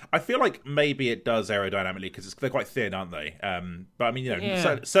mean, I feel like maybe it does aerodynamically because they're quite thin, aren't they? But I mean,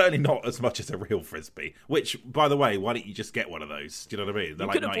 certainly not as much as a real frisbee. Which, by the way, why don't you just get one of those? Do you know what I mean? They're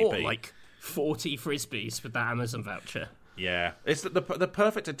you could have 90p. bought 40 frisbees with that Amazon voucher. Yeah, it's the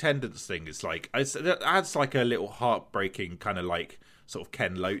perfect attendance thing. Is it adds a little heartbreaking kind of sort of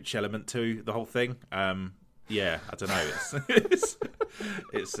Ken Loach element to the whole thing. Yeah, I don't know.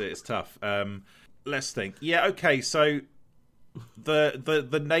 It's tough. Let's think. Yeah, okay. So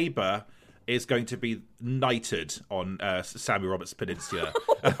the neighbour is going to be knighted on Samuel Roberts Peninsula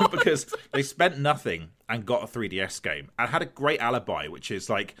because they spent nothing and got a 3DS game and had a great alibi, which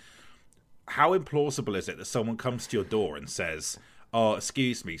is how implausible is it that someone comes to your door and says, "Oh,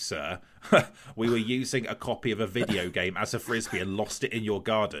 excuse me, sir, we were using a copy of a video game as a frisbee and lost it in your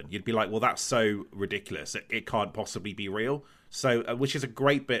garden"? You'd be like, well, that's so ridiculous. It can't possibly be real. So, which is a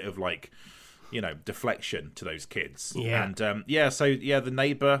great bit of deflection to those kids. Yeah. And the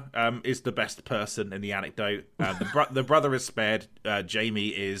neighbour is the best person in the anecdote. The brother is spared. Jamie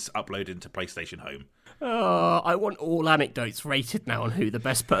is uploaded to PlayStation Home. I want all anecdotes rated now on who the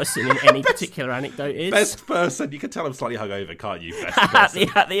best person in any particular anecdote is. Best person. You can tell I'm slightly hungover, can't you? Best person.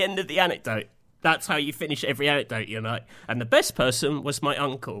 At the end of the anecdote. That's how you finish every anecdote, And the best person was my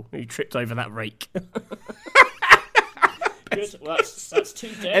uncle who tripped over that rake. Good. Well, that's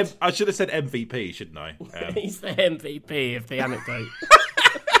 2 dead. I should have said MVP, shouldn't I? He's the MVP of the anecdote.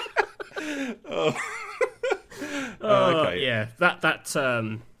 Okay. Yeah,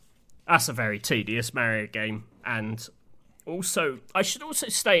 that's a very tedious Mario game, and also I should also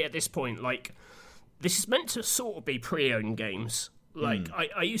state at this point, this is meant to sort of be pre-owned games.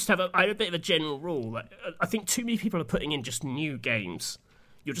 I used to have I had a bit of a general rule. I think too many people are putting in just new games.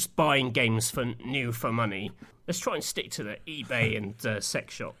 You're just buying games for money. Let's try and stick to the eBay and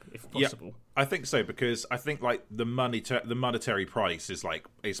sex shop if possible. Yeah, I think so because I think the monetary price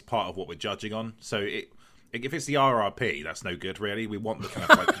is part of what we're judging on. So if it's the RRP, that's no good really. We want the kind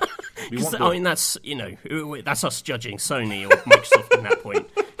of that's us judging Sony or Microsoft at that point.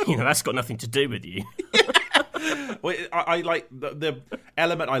 That's got nothing to do with you. Well, I like the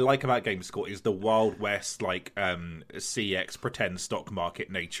element I like about GameScore is the Wild West CX pretend stock market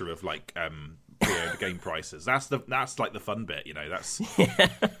nature of pre-owned game prices. That's like the fun bit, That's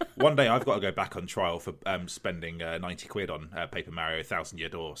one day I've got to go back on trial for spending 90 quid on Paper Mario 1000 Year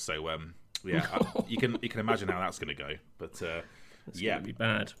Door. So you can imagine how that's going to go. But it's going to be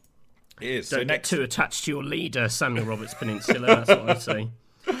bad. It is. Don't so get too attached to your leader, Samuel Roberts Peninsula. That's what I say.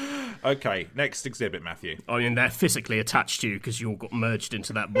 Okay, next exhibit, Matthew. I mean, they're physically attached to you because you all got merged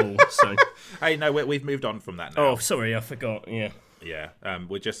into that ball. So, hey, no, we've moved on from that now. Oh, sorry, I forgot. Yeah. Yeah,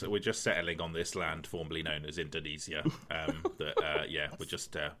 we're just settling on this land formerly known as Indonesia. We're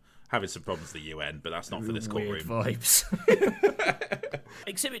just having some problems with the UN, but that's not for this courtroom. Weird vibes.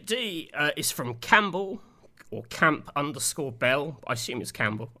 Exhibit D is from Campbell, or Camp_Bell. I assume it's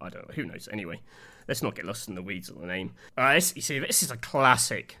Campbell. I don't know. Who knows? Anyway, let's not get lost in the weeds of the name. You see, this is a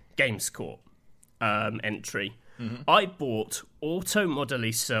classic Games Court entry. Mm-hmm. I bought Auto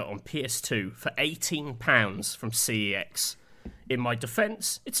Modelista on PS2 for £18 from CEX. In my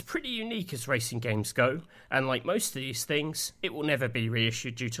defence, it's pretty unique as racing games go, and like most of these things, it will never be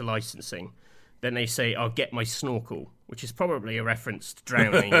reissued due to licensing. Then they say, I'll get my snorkel, which is probably a reference to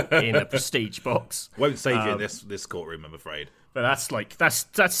drowning in a prestige box. Won't save you in this courtroom, I'm afraid. But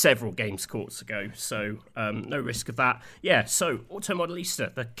that's several Games Courts ago, so no risk of that. Yeah, so Auto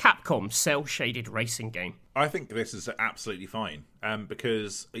Modelista, the Capcom cel-shaded racing game. I think this is absolutely fine,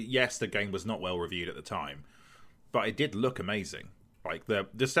 because yes, the game was not well reviewed at the time, but it did look amazing. Like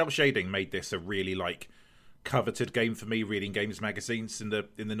the cel shading made this a really coveted game for me reading games magazines in the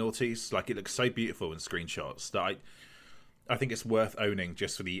noughties. Like, it looks so beautiful in screenshots that I think it's worth owning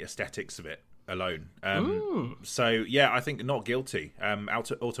just for the aesthetics of it alone. So yeah, I think not guilty.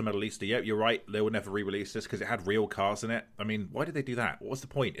 Auto Modelista, yeah, you're right, they will never re-release this because it had real cars in it. I mean, why did they do that? What was the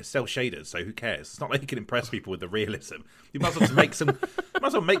point? It's cel shaders, so who cares? It's not like you can impress people with the realism. You might as well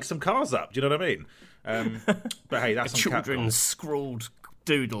just make some cars up. Do you know what I mean? But hey, that's a on children's Capcom. Scrawled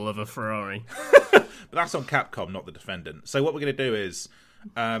doodle of a Ferrari. But that's on Capcom, not the defendant. So what we're going to do is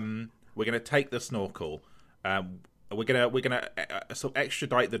we're going to take the snorkel. We're gonna sort of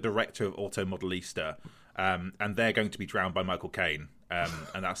extradite the director of Auto Modelista, and they're going to be drowned by Michael Caine.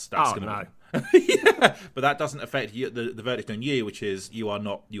 And that's oh, going no. Yeah, but that doesn't affect you, the verdict on you, which is you are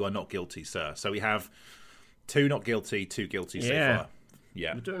not guilty, sir. So we have 2 not guilty, 2 guilty so far.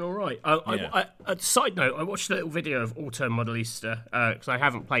 Yeah, we're doing all right. A side note, I watched a little video of Auto Modelista because I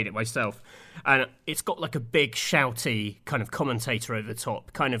haven't played it myself, and it's got like a big shouty kind of commentator over the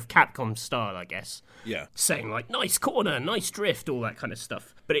top, kind of Capcom style, I guess. Yeah, saying like nice corner, nice drift, all that kind of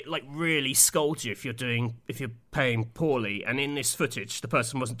stuff. But it like really scolds you if you're playing poorly. And in this footage, the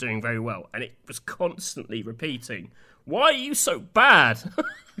person wasn't doing very well, and it was constantly repeating, "Why are you so bad?"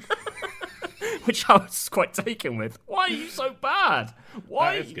 Which I was quite taken with. Why are you so bad?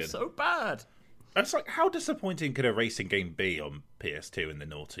 Why are you so bad? It's like, how disappointing could a racing game be on PS2 in the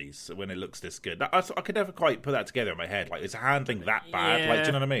noughties when it looks this good? I could never quite put that together in my head. Like, is handling that bad? Yeah. Like, do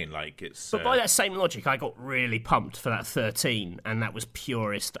you know what I mean? Like, it's. But by that same logic, I got really pumped for that 13, and that was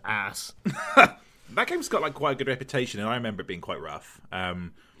purest ass. That game's got like quite a good reputation, and I remember it being quite rough.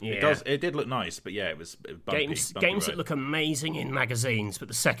 It did look nice, but yeah, it was bumpy. Games road. that look amazing in magazines, but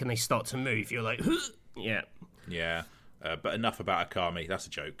the second they start to move, you're like, yeah. Yeah. But enough about Akami. That's a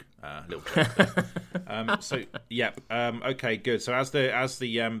joke. Little joke. Okay, good. So as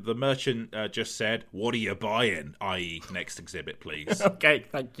the merchant just said, what are you buying? I.e., next exhibit, please. Okay,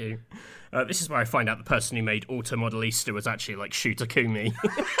 thank you. This is where I find out the person who made Auto Modelista was actually like Shu Takumi.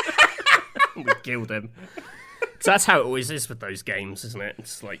 We killed him. So that's how it always is with those games, isn't it?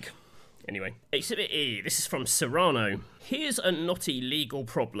 It's like, anyway. Exhibit E. This is from Serrano. Here's a knotty legal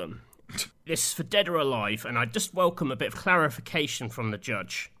problem. This is for Dead or Alive, and I just welcome a bit of clarification from the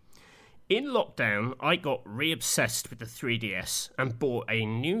judge. In lockdown, I got re-obsessed with the 3DS and bought a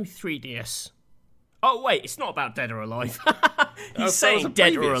new 3DS. Oh, wait, it's not about Dead or Alive. He's saying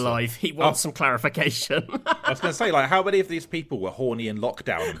Dead or Alive. He wants some clarification. I was going to say, like, how many of these people were horny in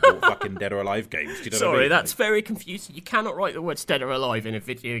lockdown and bought fucking Dead or Alive games? Do you know what I mean? That's very confusing. You cannot write the words Dead or Alive in a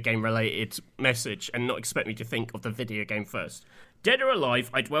video game-related message and not expect me to think of the video game first. Dead or Alive,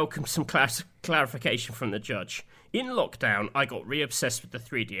 I'd welcome some clarification from the judge. In lockdown, I got re-obsessed with the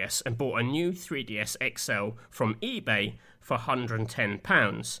 3DS and bought a new 3DS XL from eBay for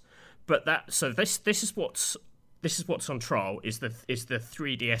 £110. But this is what's on trial is the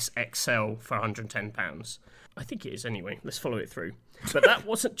 3DS XL for £110. I think it is anyway. Let's follow it through. But that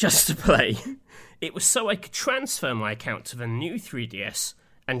wasn't just to play. It was so I could transfer my account to the new 3DS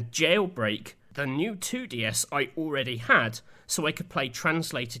and jailbreak the new 2DS I already had, so I could play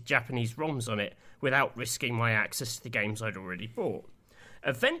translated Japanese ROMs on it without risking my access to the games I'd already bought.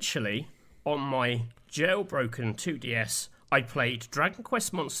 Eventually, on my jailbroken 2DS, I played Dragon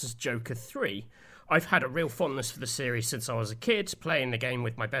Quest Monsters Joker 3. I've had a real fondness for the series since I was a kid, playing the game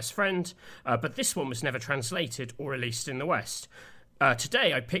with my best friend, but this one was never translated or released in the West.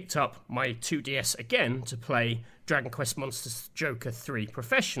 Today I picked up my 2DS again to play Dragon Quest Monsters Joker 3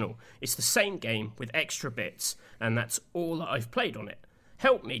 Professional. It's the same game with extra bits, and that's all that I've played on it.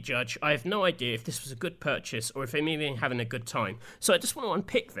 Help me, Judge. I have no idea if this was a good purchase or if I'm even having a good time. So I just want to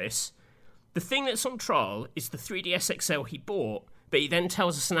unpick this. The thing that's on trial is the 3DS XL he bought, but he then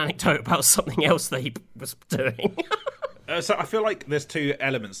tells us an anecdote about something else that he was doing. So I feel like there's two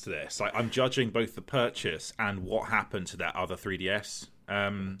elements to this. Like, I'm judging both the purchase and what happened to that other 3DS.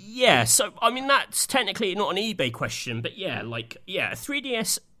 Yeah, so, I mean, that's technically not an eBay question, but yeah, a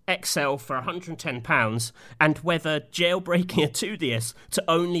 3DS XL for £110, and whether jailbreaking a 2DS to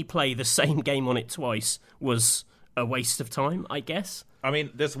only play the same game on it twice was a waste of time, I guess. I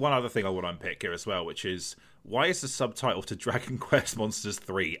mean, there's one other thing I want to unpick here as well, which is, why is the subtitle to Dragon Quest Monsters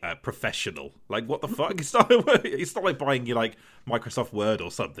 3 professional? Like, what the fuck? It's not like buying you like Microsoft Word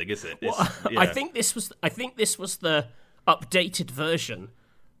or something, is it? Well, yeah. I think this was the updated version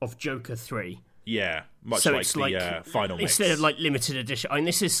of Joker 3. Yeah, much so like it's the final mix. Instead of like limited edition. I mean,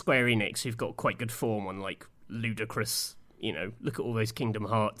 this is Square Enix, who've got quite good form on like ludicrous, look at all those Kingdom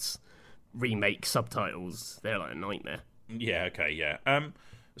Hearts remake subtitles. They're like a nightmare. Yeah, okay, yeah.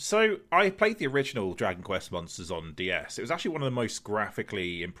 So I played the original Dragon Quest Monsters on DS. It was actually one of the most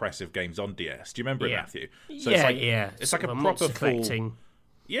graphically impressive games on DS. Do you remember it, Matthew? So it's like a proper full,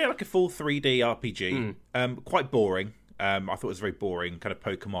 like a full 3D RPG. Quite boring. I thought it was very boring, kind of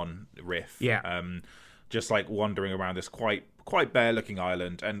Pokemon riff. Yeah. Just like wandering around this quite bare-looking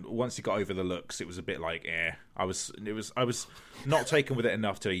island, and once you got over the looks, it was a bit like, I was not taken with it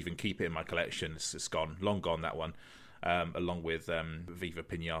enough to even keep it in my collection. It's gone, long gone, that one. Along with Viva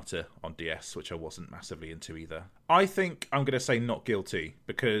Pinata on DS, which I wasn't massively into either. I think I'm going to say not guilty,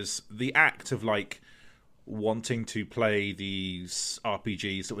 because the act of like wanting to play these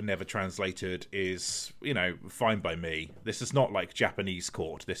RPGs that were never translated is, fine by me. This is not like Japanese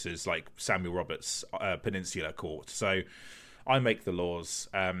court. This is like Samuel Roberts' Peninsula court. So I make the laws.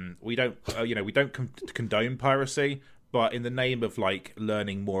 We don't condone piracy. But in the name of like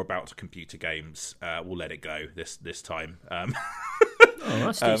learning more about computer games, we'll let it go this time.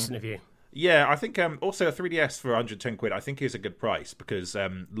 That's decent of you. Yeah, I think also a 3DS for 110 quid, I think is a good price, because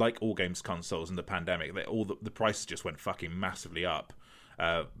like all games consoles in the pandemic, the prices just went fucking massively up,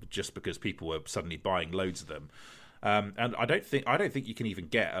 just because people were suddenly buying loads of them. And I don't think you can even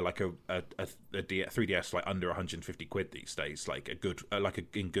get a 3DS like under 150 quid these days, like a good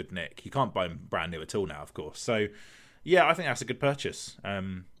in good nick. You can't buy them brand new at all now, of course. So. Yeah, I think that's a good purchase.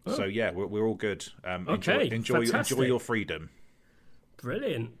 So yeah, we're all good. Okay, enjoy your freedom.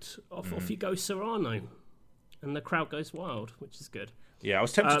 Brilliant. Off you go, Serrano, and the crowd goes wild, which is good. Yeah, I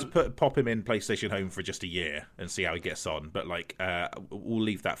was tempted to pop him in PlayStation Home for just a year and see how he gets on, but like we'll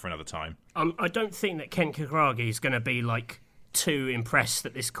leave that for another time. I don't think that Ken Kakuragi is going to be like too impressed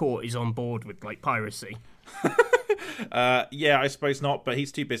that this court is on board with like piracy. Yeah, I suppose not, but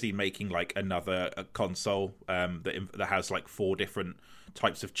he's too busy making like another console that has like 4 different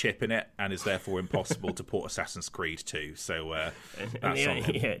types of chip in it, and is therefore impossible to port Assassin's Creed to. So that's on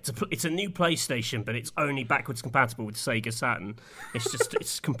him. Yeah, it's a new PlayStation, but it's only backwards compatible with Sega Saturn.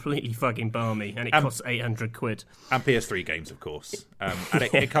 It's completely fucking balmy, and it costs 800 quid. And PS3 games, of course. And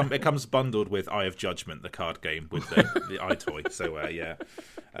it comes bundled with Eye of Judgment, the card game with the iToy. So yeah.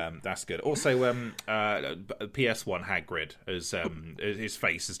 That's good. Also, PS1 Hagrid, his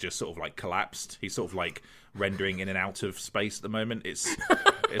face is just sort of like collapsed. He's sort of like rendering in and out of space at the moment. It's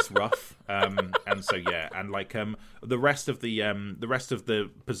rough. And so yeah, and like the rest of the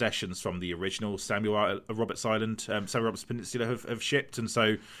possessions from the original Samuel Roberts Island, Samuel Roberts Peninsula have shipped, and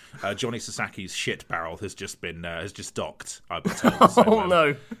so Johnny Sasaki's shit barrel has just docked. I've been told. So,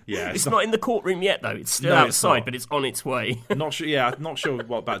 no, yeah, it's not in the courtroom yet though. It's still outside, but it's on its way. Not sure. Yeah, not sure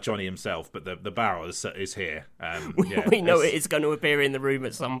what about Johnny himself, but the barrel is here. We know it is going to appear in the room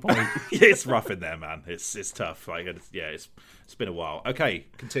at some point. It's rough in there, man. It's tough. Like it's been a while. Okay,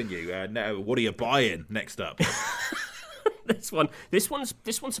 continue. Now, what are you buying next up? This one's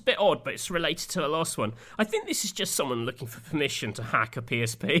a bit odd, but it's related to the last one. I think this is just someone looking for permission to hack a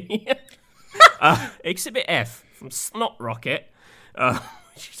PSP. Exhibit F from Snot Rocket.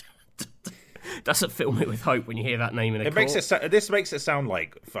 Doesn't fill me with hope when you hear that name in a court. This makes it sound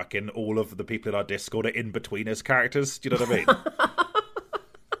like fucking all of the people in our Discord are in-betweeners characters. Do you know what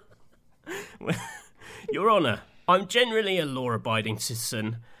I mean? Your Honour, I'm generally a law-abiding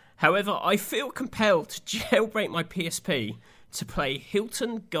citizen. However, I feel compelled to jailbreak my PSP to play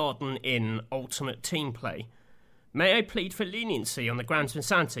Hilton Garden Inn Ultimate Team Play. May I plead for leniency on the grounds of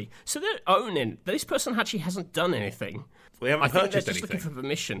insanity? So they're owning this person actually hasn't done anything. We haven't I think purchased they're just anything. looking for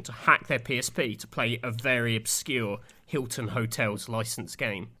permission to hack their PSP to play a very obscure Hilton Hotels licensed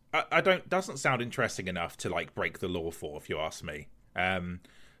game. Doesn't sound interesting enough to like break the law for, if you ask me.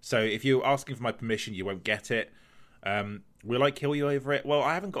 So if you're asking for my permission, you won't get it. Will I kill you over it? Well,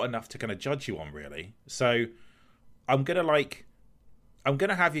 I haven't got enough to kind of judge you on, really. So I'm gonna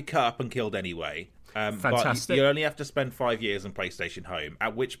have you cut up and killed anyway. Fantastic. But you only have to spend 5 years in PlayStation Home,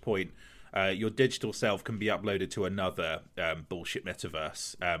 at which point your digital self can be uploaded to another bullshit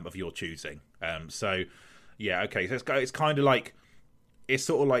metaverse of your choosing. So it's kind of like, it's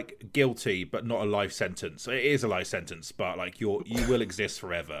sort of like guilty, but not a life sentence. It is a life sentence, but like you will exist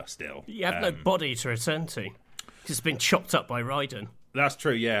forever still. You have no body to return to because it's been chopped up by Raiden. That's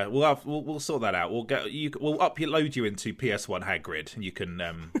true. Yeah, we'll sort that out. We'll upload you into PS1 Hagrid, and you can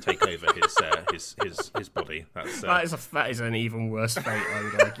take over his body. That is an even worse fate, I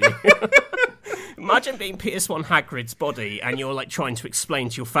would argue. Imagine being PS1 Hagrid's body, and you're like trying to explain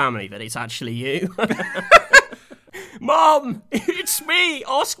to your family that it's actually you. Mom, it's me.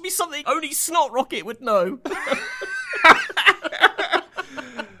 Ask me something only Snot Rocket would know.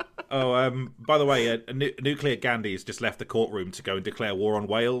 By the way, Nuclear Gandhi has just left the courtroom to go and declare war on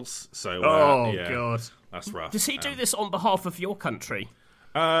Wales. So, God, that's rough. Does he do this on behalf of your country?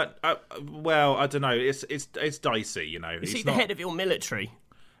 Well, I don't know. It's dicey, you know. Is he the head of your military?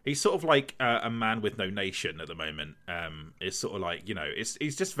 He's sort of like a man with no nation at the moment. It's sort of like, you know,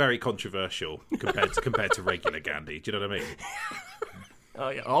 he's just very controversial compared to regular Gandhi. Do you know what I mean? Oh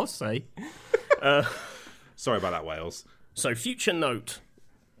yeah, I'll say. Sorry about that, Wales. So, future note.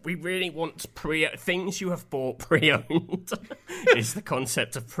 We really want things you have bought pre-owned. Is the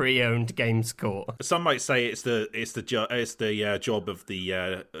concept of pre-owned Games Court. Some might say it's the job of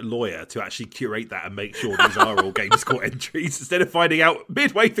the lawyer to actually curate that and make sure these are all Games Court entries instead of finding out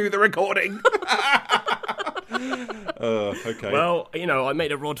midway through the recording. Okay. Well, you know, I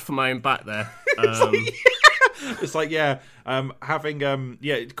made a rod for my own back there. It's like, having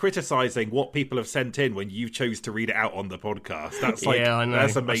criticizing what people have sent in when you chose to read it out on the podcast. That's like, I know.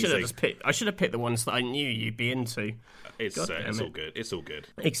 That's amazing. I should have picked the ones that I knew you'd be into. It's all good. It's all good.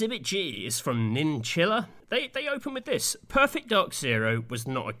 Exhibit G is from Ninchilla. They open with this: Perfect Dark Zero was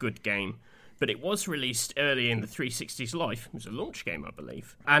not a good game, but it was released early in the 360's life. It was a launch game, I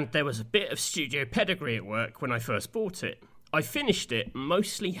believe, and there was a bit of studio pedigree at work when I first bought it. I finished it,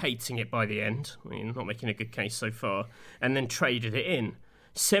 mostly hating it by the end, not making a good case so far, and then traded it in.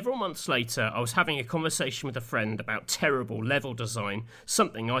 Several months later, I was having a conversation with a friend about terrible level design,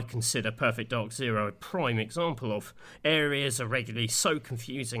 something I consider Perfect Dark Zero a prime example of. Areas are regularly so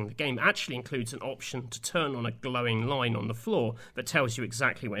confusing, the game actually includes an option to turn on a glowing line on the floor that tells you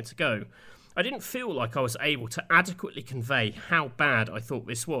exactly where to go. I didn't feel like I was able to adequately convey how bad I thought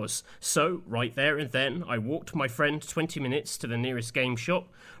this was. So, right there and then, I walked my friend 20 minutes to the nearest game shop,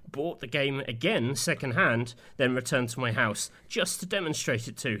 bought the game again second-hand, then returned to my house, just to demonstrate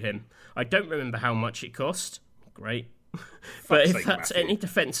it to him. I don't remember how much it cost. Great. But if that's any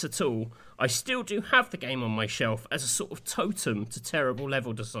defence at all, I still do have the game on my shelf as a sort of totem to terrible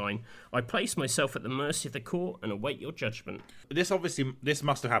level design. I place myself at the mercy of the court and await your judgment. This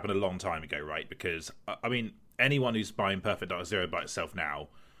must have happened a long time ago, right? Because, I mean, anyone who's buying Perfect Dark Zero by itself now,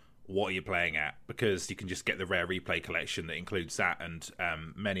 what are you playing at? Because you can just get the Rare Replay collection that includes that and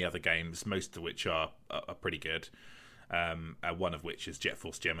many other games, most of which are pretty good. One of which is Jet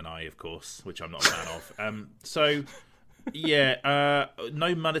Force Gemini, of course, which I'm not a fan of.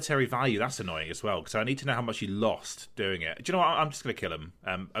 No monetary value. That's annoying as well, because I need to know how much you lost doing it. Do you know what? I'm just going to kill them.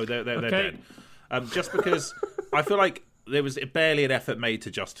 They're dead. Just because I feel like there was barely an effort made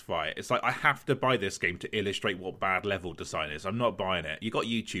to justify it. It's like, I have to buy this game to illustrate what bad level design is. I'm not buying it. You got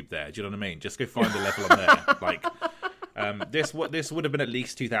YouTube there. Do you know what I mean? Just go find the level on there. Like, this would have been at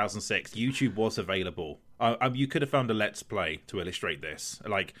least 2006. YouTube was available. You could have found a Let's Play to illustrate this.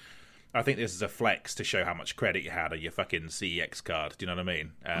 Like, I think this is a flex to show how much credit you had on your fucking CEX card. Do you know what I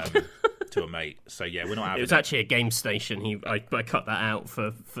mean? To a mate. So yeah, we're not having it. Was actually a Game Station. I cut that out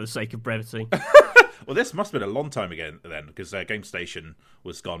for the sake of brevity. Well, this must have been a long time ago then, because Game Station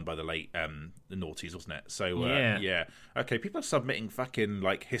was gone by the late the noughties, wasn't it? So yeah. Okay, people are submitting fucking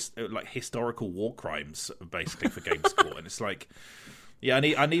like historical war crimes basically for GameScore, and it's like, yeah,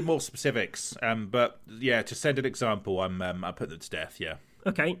 I need more specifics. But yeah, to send an example, I'm putting them to death. Yeah.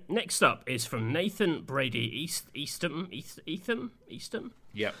 Okay, next up is from Nathan Brady Eastham.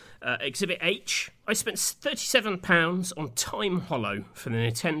 Yep. Exhibit H. I spent £37 on Time Hollow for the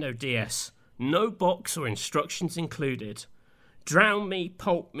Nintendo DS. No box or instructions included. Drown me,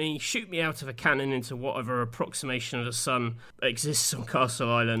 pulp me, shoot me out of a cannon into whatever approximation of the sun exists on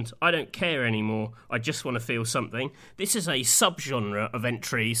Castle Island. I don't care anymore. I just want to feel something. This is a subgenre of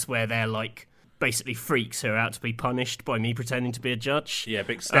entries where they're like basically freaks who are out to be punished by me pretending to be a judge. Yeah,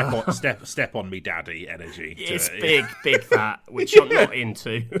 big step on me daddy energy. It's big that, which I'm not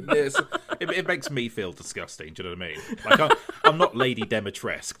into. Yes, it makes me feel disgusting, do you know what I mean? Like, I'm not Lady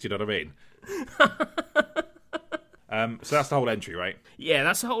Demetresque, do you know what I mean? So that's the whole entry, right? Yeah,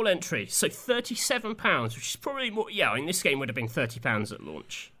 that's the whole entry. So £37, which is probably more... Yeah, I mean, this game would have been £30 at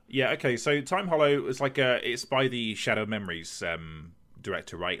launch. Yeah, okay, so Time Hollow is like it's by the Shadow Memories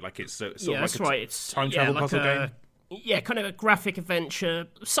director, right? Like it's sort of like that's right. It's time travel puzzle game. Yeah, kind of a graphic adventure.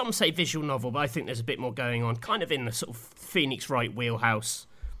 Some say visual novel, but I think there's a bit more going on. Kind of in the sort of Phoenix Wright wheelhouse.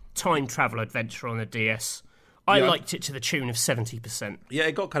 Time travel adventure on the DS. I liked it to the tune of 70%. Yeah,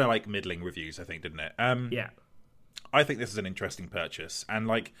 it got kind of like middling reviews, I think, didn't it? Yeah. I think this is an interesting purchase, and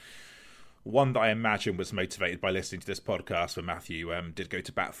like one that I imagine was motivated by listening to this podcast where Matthew did go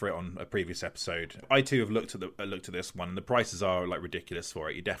to bat for it on a previous episode. I too have looked at this one, and the prices are like ridiculous for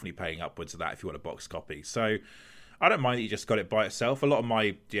it. You're definitely paying upwards of that if you want a box copy. So I don't mind that you just got it by itself. A lot of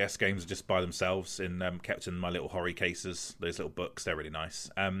my DS games are just by themselves, kept in my little horror cases. Those little books, they're really nice.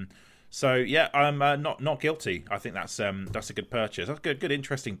 So yeah, I'm not guilty. I think that's a good purchase. That's a good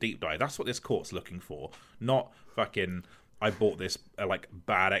interesting deep dive. That's what this court's looking for. Not fucking I bought this like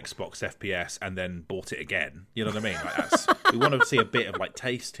bad Xbox FPS and then bought it again. You know what I mean? Like we want to see a bit of like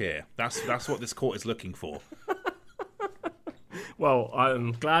taste here. That's what this court is looking for. Well,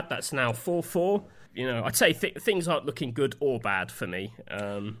 I'm glad that's now 4-4. You know, I'd say things aren't looking good or bad for me.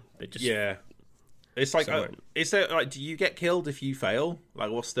 Yeah. It's like, is there like, do you get killed if you fail?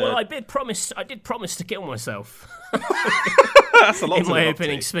 Like, what's the? Well, I did promise to kill myself. That's a lot in to my live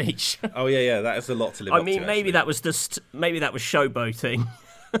opening up to. speech. Oh yeah, that is a lot to live up to. I mean, maybe that was showboating.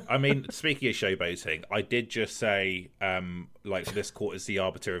 I mean, speaking of showboating, I did just say, like, this court is the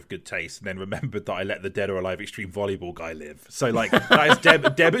arbiter of good taste, and then remembered that I let the Dead or Alive Extreme Volleyball guy live. So, like, that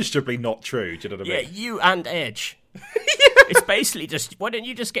is demonstrably not true. Do you know what I mean? Yeah, you and Edge. It's basically just, why don't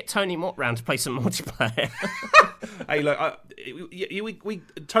you just get Tony Mott round to play some multiplayer? Hey, look,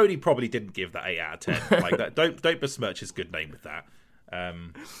 Tony probably didn't give that 8 out of 10. Like that, don't besmirch his good name with that.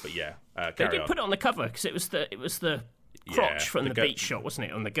 But yeah, they did put it on the cover because it was the crotch from the beach shot, wasn't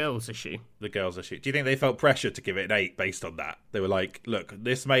it, on the girls' issue? The girls' issue. Do you think they felt pressure to give it an 8 based on that? They were like, look,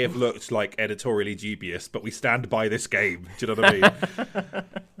 this may have looked like editorially dubious, but we stand by this game. Do you know what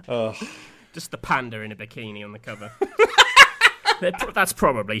I mean? Just the panda in a bikini on the cover. That's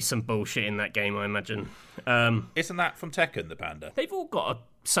probably some bullshit in that game, I imagine. Isn't that from Tekken, the panda? They've all got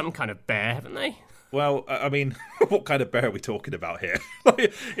some kind of bear, haven't they? Well, I mean, what kind of bear are we talking about here?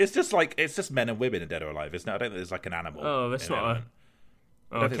 It's just men and women in Dead or Alive, isn't it? I don't think there's like an animal. Oh, that's not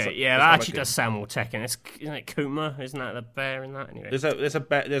Okay, yeah, that actually does sound more Tekken. Isn't it Kuma? Isn't that the bear in that? Anyway,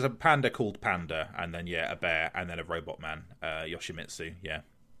 there's a panda called Panda, and then a bear, and then a robot man, Yoshimitsu. Yeah.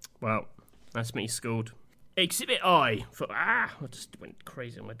 Well, that's me schooled. Exhibit I for I just went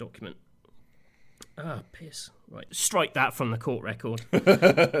crazy on my document. Piss. Right, strike that from the court record.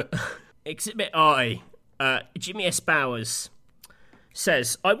 Exhibit I. Jimmy S. Bowers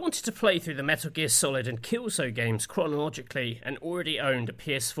says, I wanted to play through the Metal Gear Solid and Killzone games chronologically and already owned a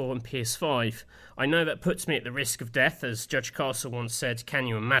PS4 and PS5. I know that puts me at the risk of death, as Judge Castle once said, can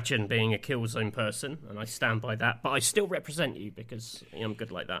you imagine being a Killzone person? And I stand by that, but I still represent you because I'm good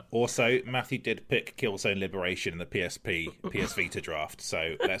like that. Also, Matthew did pick Killzone Liberation in the PS Vita draft,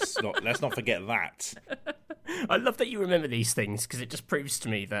 so let's not forget that. I love that you remember these things, because it just proves to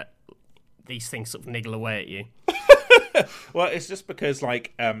me that these things sort of niggle away at you. Well, it's just because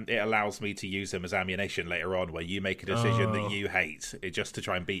it allows me to use them as ammunition later on, where you make a decision that you hate, just to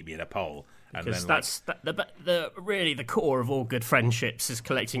try and beat me in a poll. Because really the core of all good friendships is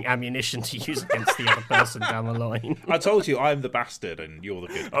collecting ammunition to use against the other person down the line. I told you I'm the bastard and you're the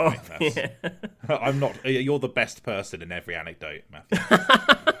good guy. Yeah. I'm not. You're the best person in every anecdote, Matthew.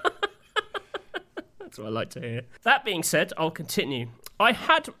 That's what I like to hear. That being said, I'll continue. I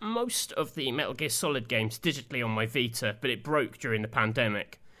had most of the Metal Gear Solid games digitally on my Vita, but it broke during the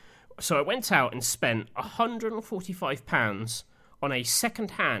pandemic. So I went out and spent £145 on a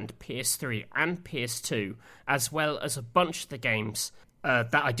second-hand PS3 and PS2, as well as a bunch of the games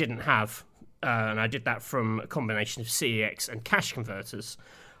that I didn't have. And I did that from a combination of CEX and cash converters.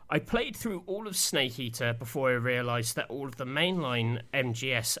 I played through all of Snake Eater before I realised that all of the mainline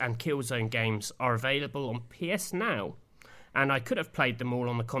MGS and Killzone games are available on PS Now, and I could have played them all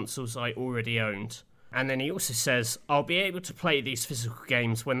on the consoles I already owned. And then he also says, I'll be able to play these physical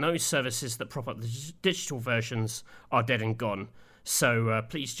games when those services that prop up the digital versions are dead and gone. So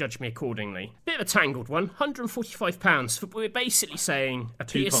please judge me accordingly. Bit of a tangled one, £145. We're basically saying a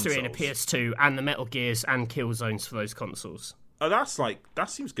PS3 and a PS2 and the Metal Gears and Killzones for those consoles. Oh, that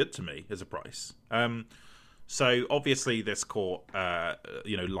seems good to me as a price. So obviously this court,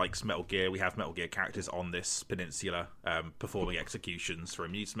 likes Metal Gear. We have Metal Gear characters on this peninsula performing executions for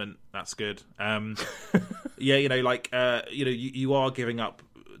amusement. That's good. You are giving up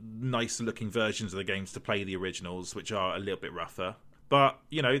nicer looking versions of the games to play the originals, which are a little bit rougher. But,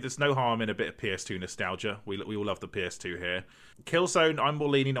 there's no harm in a bit of PS2 nostalgia. We all love the PS2 here. Killzone, I'm more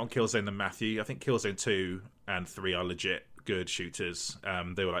lenient on Killzone than Matthew. I think Killzone 2 and 3 are legit good shooters.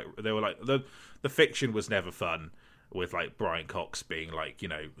 They were like the fiction was never fun with like Brian Cox being like,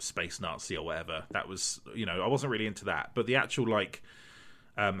 space Nazi or whatever. That was, I wasn't really into that. But the actual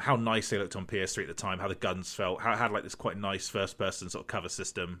how nice they looked on PS3 at the time, how the guns felt, how it had like this quite nice first person sort of cover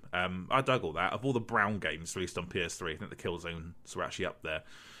system. I dug all that. Of all the Brown games released on PS3, I think the Killzones were actually up there.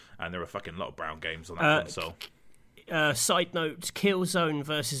 And there were a fucking lot of Brown games on that console. Side note, Killzone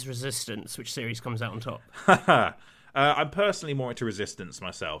versus Resistance, which series comes out on top? I'm personally more into Resistance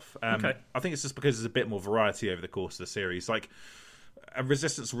myself. Okay. I think it's just because there's a bit more variety over the course of the series. Like,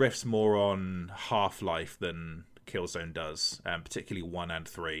 Resistance riffs more on Half-Life than Killzone does, particularly 1 and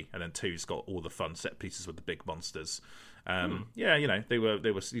 3, and then 2's got all the fun set pieces with the big monsters. Yeah,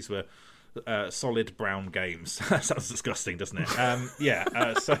 these were solid brown games. That sounds disgusting, doesn't it?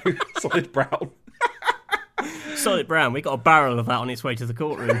 So solid brown. Solid brown. We got a barrel of that on its way to the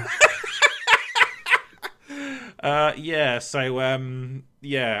courtroom. Not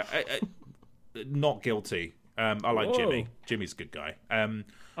guilty. I like Jimmy. Jimmy's a good guy. I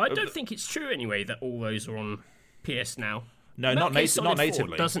don't think it's true anyway that all those are on PS now. No, not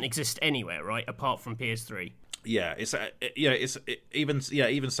natively. Doesn't exist anywhere, right? Apart from PS3. Yeah,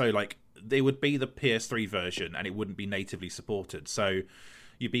 even so, like they would be the PS3 version, and it wouldn't be natively supported. So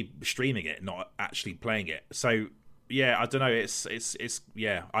you'd be streaming it, not actually playing it. So yeah, I don't know.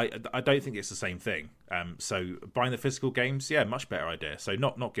 I don't think it's the same thing. So buying the physical games, much better idea. So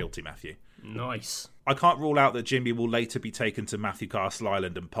not guilty, Matthew. Nice. I can't rule out that Jimmy will later be taken to Matthew Castle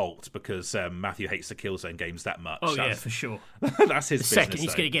Island and pulped because Matthew hates the Killzone games that much. Oh, yeah, for sure. That's his business. Second,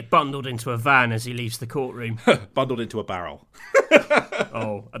 he's going to get bundled into a van as he leaves the courtroom. Bundled into a barrel.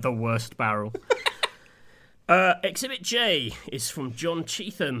 Oh, the worst barrel. Exhibit J is from John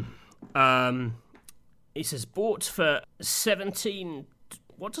Cheetham. It says, bought for 17...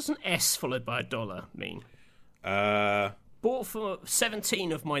 What does an S followed by a dollar mean? Bought for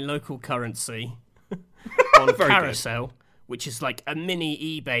 17 of my local currency on Carousel, which is like a mini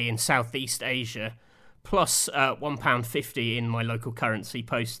eBay in Southeast Asia, plus £1.50 in my local currency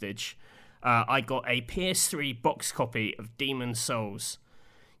postage. I got a PS3 box copy of Demon's Souls.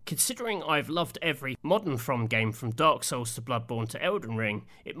 Considering I've loved every modern From game from Dark Souls to Bloodborne to Elden Ring,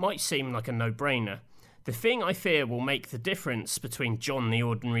 it might seem like a no-brainer. The thing I fear will make the difference between John the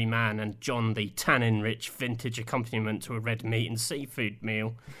ordinary man and John the tannin-rich vintage accompaniment to a red meat and seafood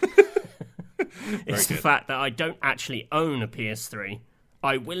meal is the fact that I don't actually own a PS3.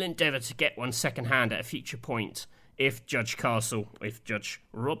 I will endeavour to get one second-hand at a future point if Judge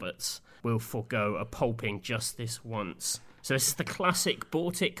Roberts will forego a pulping just this once. So this is the classic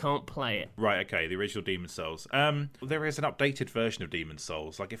bought it, can't play it. Right, okay, the original Demon's Souls. There is an updated version of Demon's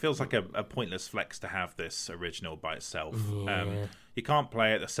Souls. Like, it feels like a pointless flex to have this original by itself. Yeah. You can't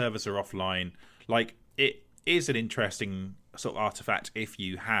play it, the servers are offline. Like, it is an interesting sort of artifact if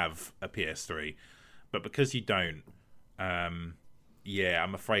you have a PS3. But because you don't, I'm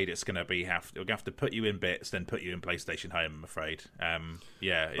afraid it's going to be it'll have to put you in bits, then put you in PlayStation Home, I'm afraid.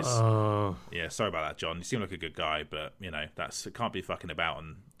 Sorry about that, John. You seem like a good guy, but, it can't be fucking about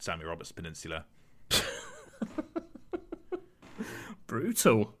on Samuel Roberts Peninsula.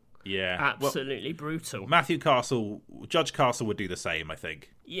 Brutal. Yeah. Absolutely brutal. Judge Castle would do the same, I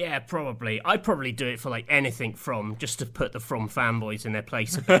think. Yeah, probably. I'd probably do it for, anything From, just to put the From fanboys in their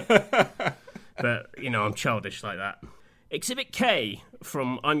place a bit. But, I'm childish like that. Exhibit K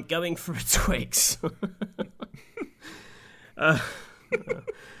from I'm Going for a Twix. I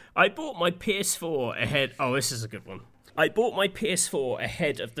bought my PS4 ahead... Oh, this is a good one. I bought my PS4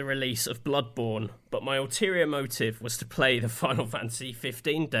 ahead of the release of Bloodborne, but my ulterior motive was to play the Final Fantasy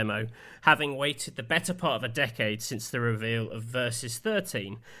XV demo, having waited the better part of a decade since the reveal of Versus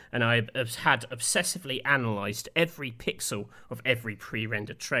 13, and I had obsessively analysed every pixel of every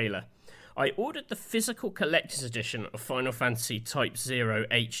pre-rendered trailer. I ordered the physical collector's edition of Final Fantasy Type 0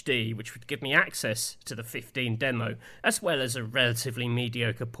 HD, which would give me access to the 15 demo, as well as a relatively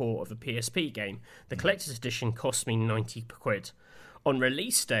mediocre port of a PSP game. The collector's edition cost me £90. On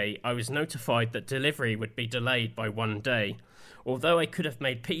release day, I was notified that delivery would be delayed by 1 day. Although I could have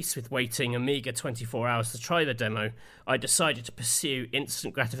made peace with waiting a meagre 24 hours to try the demo, I decided to pursue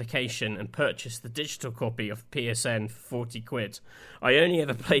instant gratification and purchase the digital copy of PSN for £40. I only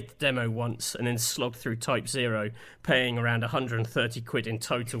ever played the demo once and then slogged through Type 0, paying around £130 in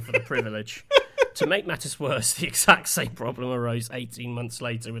total for the privilege. To make matters worse, the exact same problem arose 18 months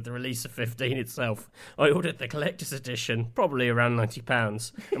later with the release of 15 itself. I ordered the collector's edition, probably around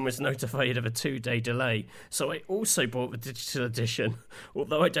 £90, and was notified of a 2-day delay. So I also bought the digital edition.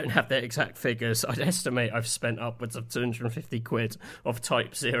 Although I don't have their exact figures, I'd estimate I've spent upwards of £250 of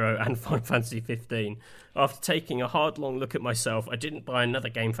Type 0 and Final Fantasy 15. After taking a hard, long look at myself, I didn't buy another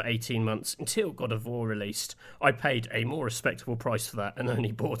game for 18 months until God of War released. I paid a more respectable price for that and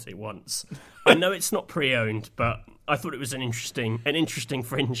only bought it once. I know it's not pre-owned, but I thought it was an interesting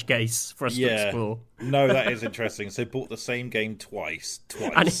fringe case for us to explore. No, that is interesting. So bought the same game twice.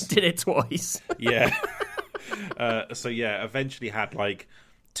 And he did it twice. Yeah. Eventually had like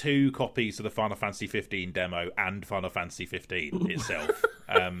 2 copies of the Final Fantasy 15 demo and Final Fantasy 15 itself.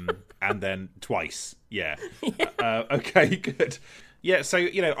 And then twice. Yeah. Okay, good. Yeah, so,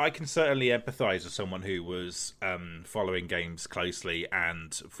 I can certainly empathise with someone who was following games closely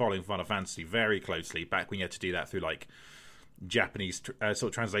and following Final Fantasy very closely back when you had to do that through, like, Japanese sort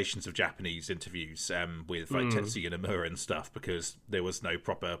of translations of Japanese interviews with like Tetsuya Nomura and stuff, because there was no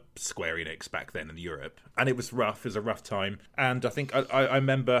proper Square Enix back then in Europe, and it was rough. It was a rough time, and I think I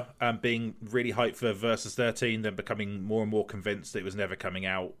remember being really hyped for Versus 13, then becoming more and more convinced that it was never coming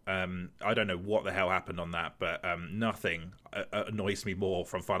out. I don't know what the hell happened on that, but nothing annoys me more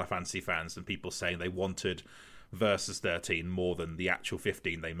from Final Fantasy fans than people saying they wanted Versus 13 more than the actual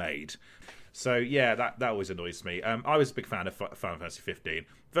 15 they made. So yeah, that always annoys me. I was a big fan of Final Fantasy 15.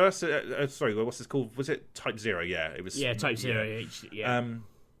 Sorry, what's it called? Was it Type 0? Yeah, it was. Yeah, Type 0.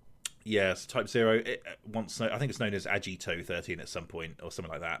 Yeah. So Type 0. I think it's known as Agito 13 at some point or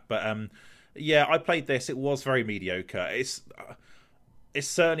something like that. But yeah, I played this. It was very mediocre. It's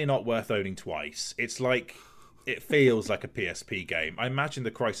certainly not worth owning twice. It's like, it feels like a PSP game. I imagine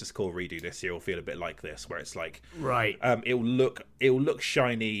the Crisis Core redo this year will feel a bit like this, where it's like, right. It will look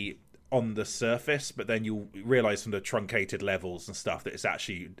shiny on the surface, but then you'll realise from the truncated levels and stuff that it's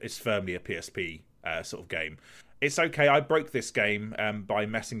firmly a PSP sort of game. It's okay. I broke this game by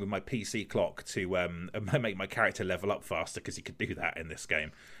messing with my PC clock to make my character level up faster, because you could do that in this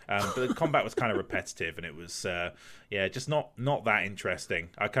game. But the combat was kind of repetitive, and it was just not that interesting.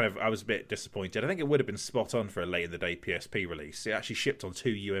 I was a bit disappointed. I think it would have been spot on for a late in the day PSP release. It actually shipped on 2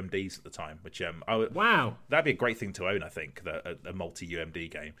 UMDs at the time, which wow, that'd be a great thing to own. I think a multi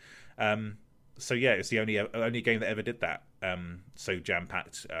UMD game. So yeah, it's the only game that ever did that. So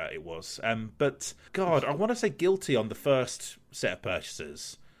jam-packed it was. But God, I want to say guilty on the first set of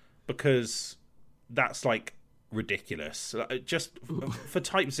purchases, because that's like ridiculous. Just for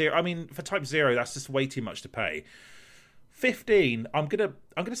Type 0. I mean, for Type 0, that's just way too much to pay. 15, I'm gonna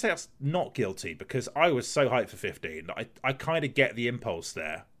say that's not guilty, because I was so hyped for 15. I kind of get the impulse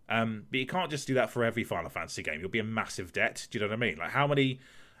there. But you can't just do that for every Final Fantasy game. You'll be in massive debt. Do you know what I mean? Like, how many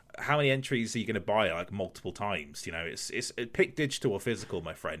entries are you going to buy like multiple times? It's pick digital or physical,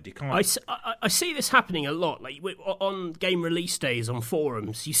 my friend. You can't. I see this happening a lot. Like on game release days on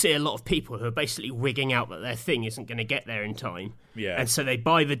forums, you see a lot of people who are basically wigging out that their thing isn't going to get there in time. Yeah. And so they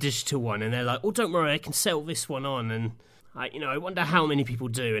buy the digital one, and they're like, "Oh, don't worry, I can sell this one on." And I wonder how many people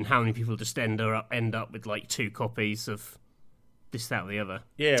do, and how many people just end up with like 2 copies of this, that, or the other.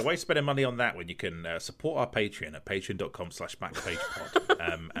 Yeah, why are you spending money on that when you can support our Patreon at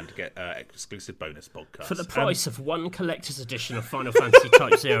patreon.com/backpagepod and get exclusive bonus podcasts? For the price of one collector's edition of Final Fantasy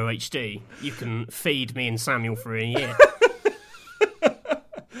Type 0 HD, you can feed me and Samuel for a year.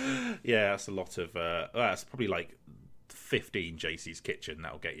 Yeah, that's a lot of... that's probably like 15 JC's Kitchen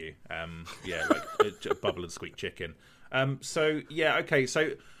that'll get you. Yeah, like Bubble and Squeak Chicken. So, yeah, okay,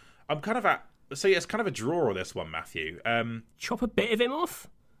 so I'm kind of at... So yeah, it's kind of a draw on this one, Matthew. Chop a bit of him off?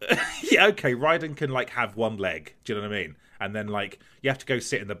 Yeah, okay. Raiden can like have one leg. Do you know what I mean? And then like you have to go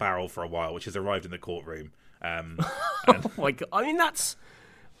sit in the barrel for a while, which has arrived in the courtroom. Oh my God! I mean, that's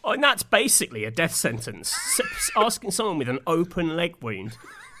basically a death sentence. Asking someone with an open leg wound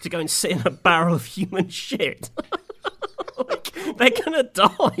to go and sit in a barrel of human shit. Like, they're gonna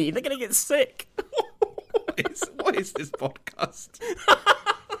die. They're gonna get sick. What is this podcast?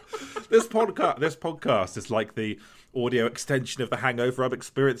 This podcast is like the audio extension of the hangover I'm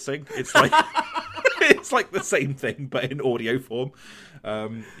experiencing. It's like it's like the same thing, but in audio form.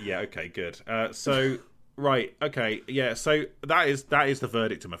 Yeah, okay, good. So right, okay, yeah. So that is the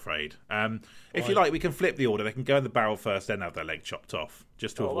verdict, I'm afraid. If you like, we can flip the order. They can go in the barrel first, then have their leg chopped off,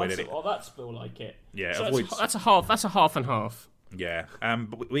 just to avoid it. Oh, that's Bill like it. Yeah, so avoid... that's a half. That's a half and half. Yeah,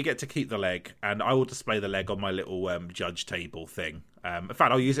 but we get to keep the leg, and I will display the leg on my little judge table thing. In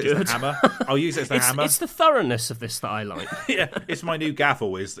fact, I'll use it as the hammer. I'll use it as the hammer. It's the thoroughness of this that I like. Yeah, it's my new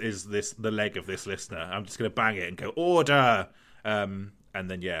gavel. Is this the leg of this listener? I'm just going to bang it and go order. And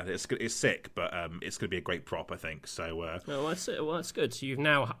then yeah, it's sick, but it's going to be a great prop, I think. So well, that's good. So you've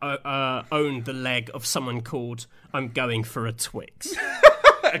now owned the leg of someone called I'm going for a Twix.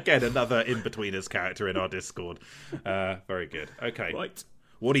 Again, another in-betweeners character in our Discord. Very good. Okay. Right.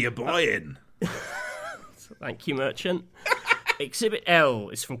 What are you buying? Thank you, merchant. Exhibit L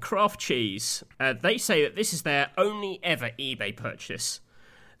is from Craft Cheese. They say that this is their only ever eBay purchase.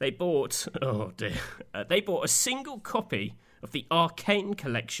 They bought a single copy of the Arcane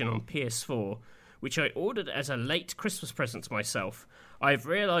collection on PS4, which I ordered as a late Christmas present to myself. I've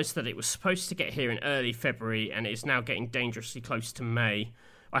realised that it was supposed to get here in early February, and it is now getting dangerously close to May.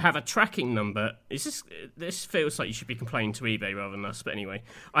 I have a tracking number. This feels like you should be complaining to eBay rather than us, but anyway.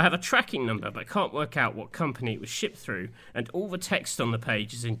 I have a tracking number, but I can't work out what company it was shipped through, and all the text on the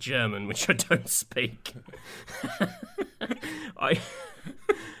page is in German, which I don't speak.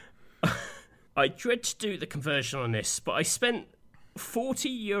 I dread to do the conversion on this, but I spent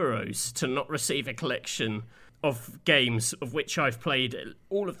 €40 to not receive a collection of games of which I've played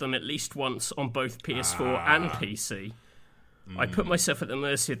all of them at least once on both PS4 and PC. I put myself at the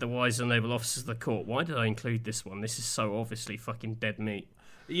mercy of the wise and noble officers of the court. Why did I include this one? This is so obviously fucking dead meat.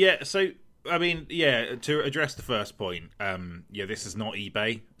 Yeah, so, I mean, yeah, to address the first point, this is not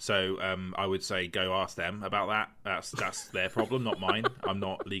eBay, so I would say go ask them about that. That's their problem, not mine. I'm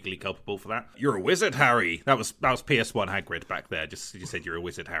not legally culpable for that. You're a wizard, Harry! That was PS1 Hagrid back there. You said you're a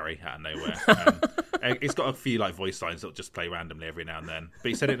wizard, Harry, out of nowhere. It's got a few like voice lines that'll just play randomly every now and then. But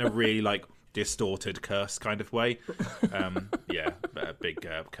he said it in a really like distorted curse kind of way. Big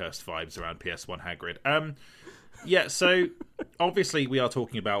cursed vibes around PS1 Hagrid. Yeah, so obviously we are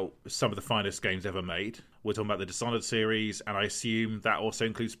talking about some of the finest games ever made. We're talking about the Dishonored series, and I assume that also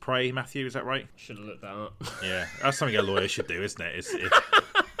includes Prey, Matthew, is that right? Should have looked that up. Yeah, that's something a lawyer should do, isn't it?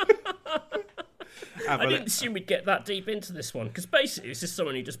 I didn't assume we'd get that deep into this one, because basically it's just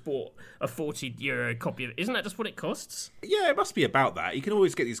someone who just bought a €40 copy of it. Isn't that just what it costs? Yeah, it must be about that. You can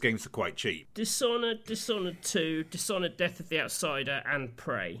always get these games for quite cheap. Dishonored 2, Dishonored Death of the Outsider, and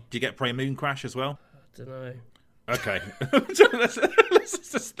Prey. Do you get Prey Moon Crash as well? I don't know. Okay, let's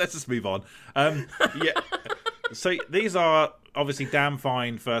just move on. Yeah, so these are obviously damn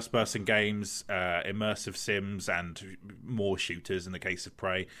fine first-person games, immersive sims, and more shooters in the case of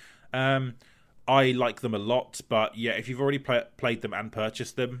Prey. I like them a lot, but yeah, if you've already played them and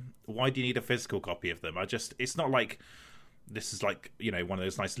purchased them, why do you need a physical copy of them? It's not like this is like, one of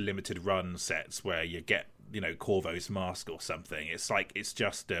those nice limited run sets where you get, Corvo's Mask or something. It's like, it's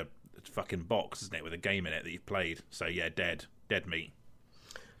just a fucking box, isn't it, with a game in it that you've played. So yeah, dead meat.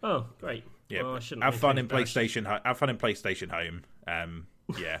 Oh, great. Yeah, well, have fun in PlayStation Home.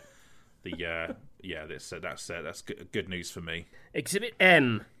 That's good news for me. Exhibit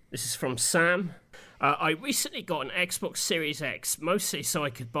M. This is from Sam. I recently got an Xbox Series X, mostly so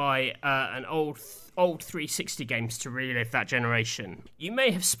I could buy an old 360 games to relive that generation. You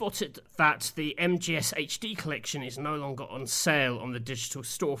may have spotted that the MGS HD collection is no longer on sale on the digital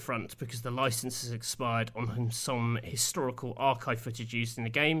storefront because the license has expired on some historical archive footage used in the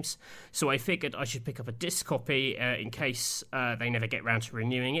games, so I figured I should pick up a disc copy in case they never get round to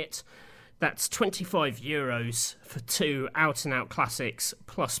renewing it. That's €25 for 2 out-and-out classics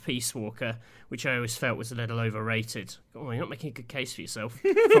plus Peace Walker, which I always felt was a little overrated. Oh, you're not making a good case for yourself.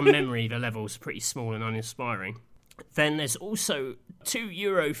 From memory, the level's pretty small and uninspiring. Then there's also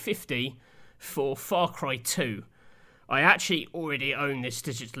 €2.50 for Far Cry 2. I actually already own this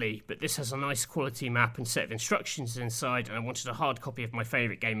digitally, but this has a nice quality map and set of instructions inside, and I wanted a hard copy of my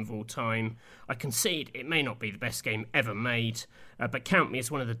favourite game of all time. I concede it may not be the best game ever made, but count me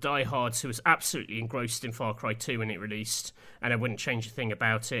as one of the diehards who was absolutely engrossed in Far Cry 2 when it released, and I wouldn't change a thing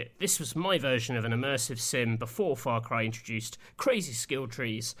about it. This was my version of an immersive sim before Far Cry introduced crazy skill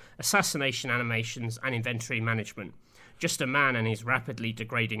trees, assassination animations, and inventory management. Just a man and his rapidly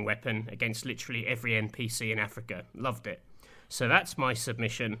degrading weapon against literally every NPC in Africa. Loved it. So that's my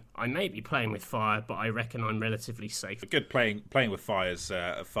submission. I may be playing with fire, but I reckon I'm relatively safe. Good playing with fire's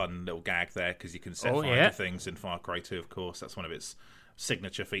a fun little gag there, because you can set fire to things in Far Cry 2, of course. That's one of its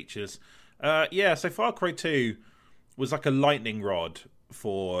signature features. So Far Cry 2, was like a lightning rod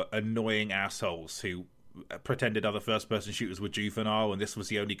for annoying assholes who pretended other first-person shooters were juvenile, and this was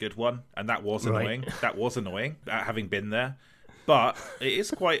the only good one, and that was annoying. Right. That was annoying, having been there. But it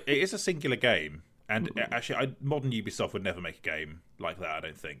is a singular game, and actually, modern Ubisoft would never make a game like that. I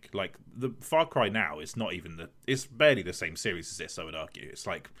don't think. Like the Far Cry now is not even it's barely the same series as this. I would argue it's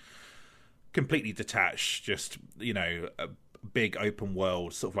like completely detached, just a big open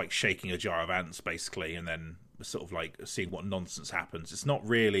world, sort of like shaking a jar of ants, basically, and then sort of like seeing what nonsense happens. It's not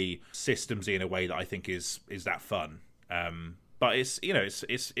really systemsy in a way that I think is that fun. But it's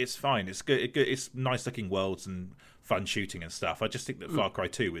it's fine. It's good. It's nice looking worlds and fun shooting and stuff. I just think that Far Cry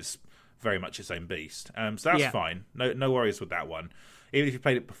 2 is very much its own beast. So that's fine. No worries with that one. Even if you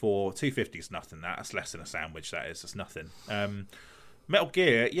played it before, 250 is nothing. That's less than a sandwich. That is. That's nothing. Metal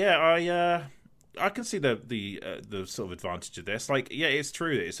Gear, I can see the sort of advantage of this. Like, yeah, it's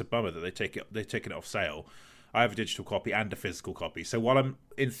true that it's a bummer that they've taken it off sale. I have a digital copy and a physical copy. So while I'm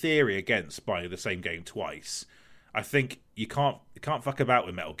in theory against buying the same game twice, I think you can't fuck about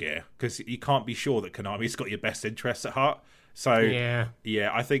with Metal Gear because you can't be sure that Konami's got your best interests at heart. So yeah,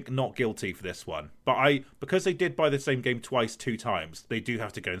 I think not guilty for this one. But because they did buy the same game twice 2 times, they do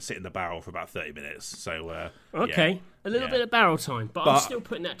have to go and sit in the barrel for about 30 minutes. So okay, a little bit of barrel time, but I'm still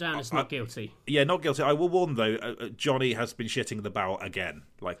putting that down as not guilty. Yeah, not guilty. I will warn though, Johnny has been shitting in the barrel again.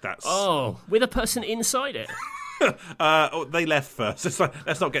 Like that's with a person inside it. They left first. It's like,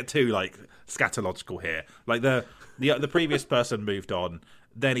 let's not get too like scatological here. Like the previous person moved on.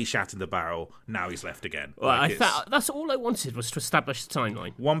 Then he shat in the barrel. Now he's left again. Well, that's all I wanted was to establish the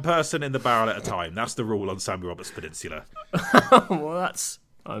timeline. One person in the barrel at a time. That's the rule on Samuel Roberts Peninsula. Well,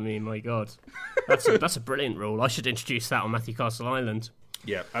 my God, that's a brilliant rule. I should introduce that on Matthew Castle Island.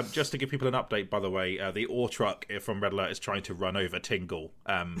 Yeah, just to give people an update, by the way, the ore truck from Red Alert is trying to run over Tingle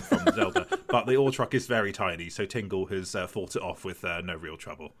from Zelda, but the ore truck is very tiny, so Tingle has fought it off with no real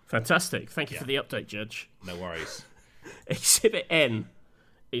trouble. Fantastic. Thank you for the update, Judge. No worries. Exhibit N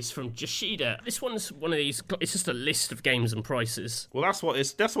is from Yoshida. This one's one of these. It's just a list of games and prices. Well, that's what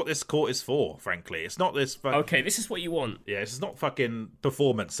this court is for. Frankly, it's not this. Okay, this is what you want. Yeah, this is not fucking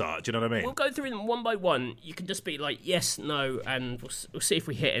performance art. Do you know what I mean? We'll go through them one by one. You can just be like yes, no, and we'll see if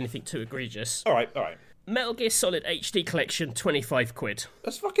we hit anything too egregious. All right. Metal Gear Solid HD Collection, £25.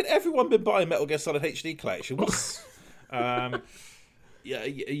 That's fucking everyone been buying Metal Gear Solid HD Collection. What's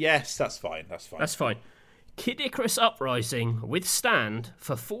yes, that's fine. That's fine. Kid Icarus Uprising with stand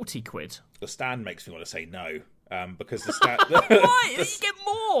for £40. The stand makes me want to say no, because the stand. Why? You get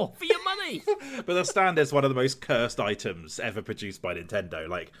more for your money. But the stand is one of the most cursed items ever produced by Nintendo.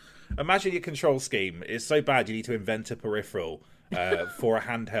 Like, imagine your control scheme is so bad you need to invent a peripheral for a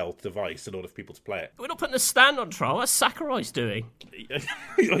handheld device in order for people to play it. We're not putting the stand on trial. That's Sakurai's doing. Do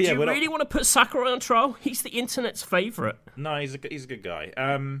you really want to put Sakurai on trial? He's the internet's favourite. No, he's a good guy.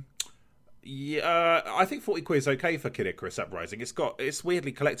 I think £40 is okay for Kid Icarus Uprising. It's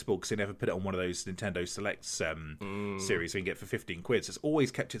weirdly collectible because they never put it on one of those Nintendo Selects series we can get for £15. So it's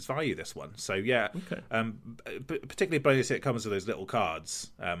always kept its value, this one. So yeah, particularly bonus it comes with those little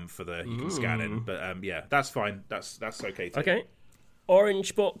cards you can scan in. But yeah, that's fine. That's okay too. Okay.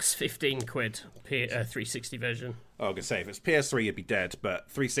 Orange Box, £15, 360 version. I was going to say, if it's PS3, you'd be dead, but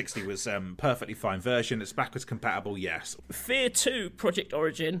 360 was perfectly fine version. It's backwards compatible, yes. Fear 2 Project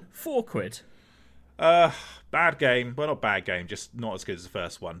Origin, £4. Bad game. Well, not bad game, just not as good as the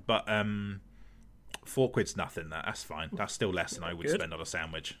first one. But £4's nothing. That's fine. That's still less than I would spend on a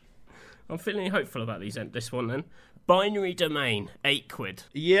sandwich. I'm feeling hopeful about this one then. Binary Domain, £8.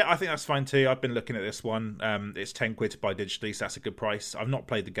 Yeah, I think that's fine too. I've been looking at this one. It's £10 to buy digitally, so that's a good price. I've not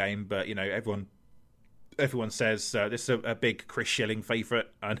played the game, but everyone says this is a big Chris Schilling favourite,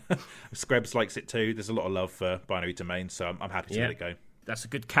 and Screbs likes it too. There's a lot of love for Binary Domain, so I'm happy to let it go. That's a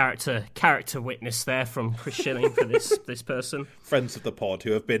good character witness there from Chris Schilling for this person. Friends of the pod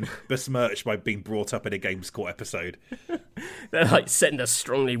who have been besmirched by being brought up in a Games Court episode. They're like send us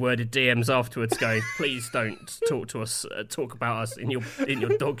strongly worded DMs afterwards, going, please don't talk to us, talk about us in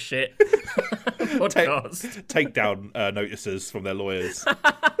your dog shit podcast. Take down notices from their lawyers.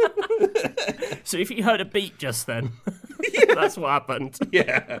 So if you heard a beep just then, that's what happened.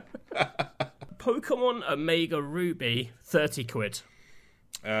 Yeah. Pokemon Omega Ruby, £30.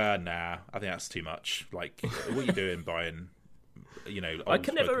 Nah, I think that's too much. Like, what are you doing buying? I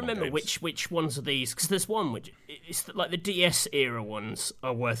can never remember games? which ones are these, because there's one which it's like the DS era ones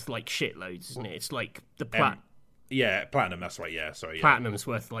are worth like shitloads, isn't it? It's like the Platinum. That's right. Yeah, sorry. Yeah. Platinum's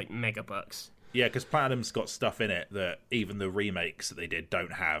worth like megabucks. Yeah, because Platinum's got stuff in it that even the remakes that they did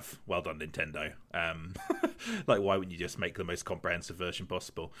don't have. Well done, Nintendo. Like, why wouldn't you just make the most comprehensive version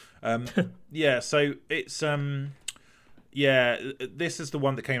possible? Yeah, so it's Yeah, this is the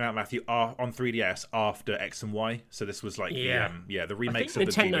one that came out, Matthew, on 3DS after X and Y. So this was like the remakes I think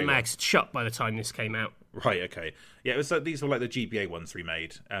of the Nintendo GBA Mags had shut by the time this came out. Right, okay. Yeah, it was like, these were like the GBA ones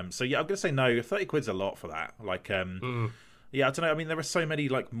remade. So yeah, I'm going to say no, 30 quid's a lot for that. Like, yeah, I don't know. I mean, there are so many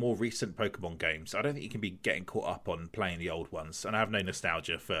like more recent Pokemon games. I don't think you can be getting caught up on playing the old ones. And I have no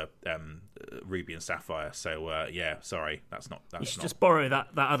nostalgia for Ruby and Sapphire. So yeah, sorry, that's not. You should just borrow that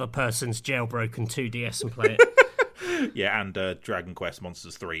other person's jailbroken 2DS and play it. Yeah, and Dragon Quest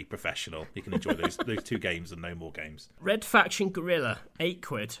Monsters 3 Professional. You can enjoy those two games and no more games. Red Faction Gorilla,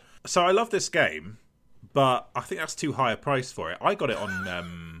 £8. So I love this game, but I think that's too high a price for it. I got it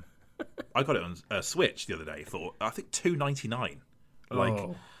on Switch the other day for I think $2.99. Like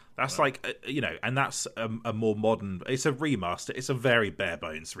that's like and that's a more modern. It's a remaster. It's a very bare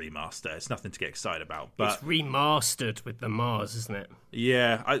bones remaster. It's nothing to get excited about. But it's remastered with the Mars, isn't it?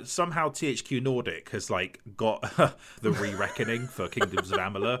 Yeah, somehow THQ Nordic has like got the re-reckoning for Kingdoms of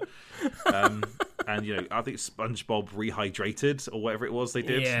Amalur, and I think SpongeBob Rehydrated or whatever it was they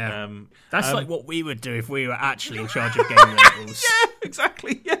did. Yeah, that's like what we would do if we were actually in charge of game labels. Yeah,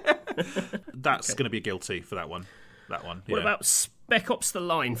 exactly. Yeah, that's going to be guilty for that one. That one. Yeah. What about Spec Ops: The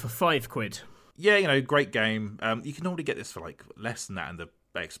Line for £5? Yeah, great game. You can normally get this for like less than that in the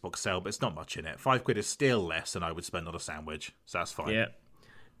Xbox sale, but it's not much in it. £5 is still less than I would spend on a sandwich, so that's fine. Yeah.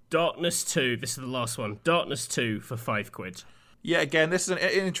 Darkness 2, this is the last one. Darkness 2 for £5. Yeah, again, this is an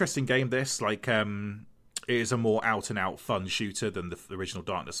interesting game. This it is a more out and out fun shooter than the original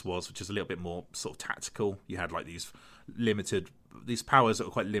Darkness was, which is a little bit more sort of tactical. You had like these powers that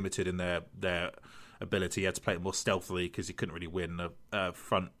were quite limited in their ability. You had to play it more stealthily because you couldn't really win a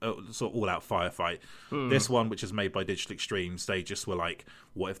front sort of all-out firefight. This one, which is made by Digital Extremes, they just were like,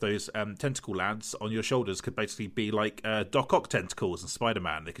 what if those tentacle lads on your shoulders could basically be like Doc Ock tentacles and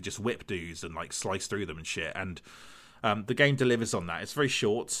Spider-Man? They could just whip dudes and like slice through them and shit. And the game delivers on that. It's very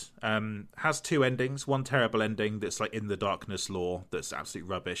short. Has two endings. One terrible ending that's like in the Darkness lore that's absolute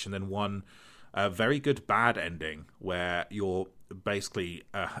rubbish, and then one very good bad ending where you're basically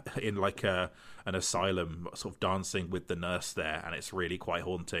in like an asylum sort of dancing with the nurse there, and it's really quite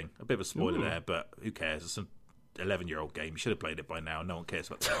haunting. A bit of a spoiler there, but who cares? It's an 11-year-old game. You should have played it by now. No one cares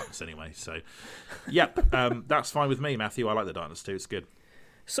about the Darkness anyway. So yep, that's fine with me, Matthew. I like the Darkness too. It's good.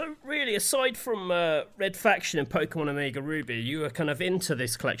 So really, aside from Red Faction and Pokemon Omega Ruby, you were kind of into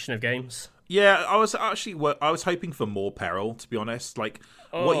this collection of games? Yeah, I was hoping for more Peril, to be honest. Like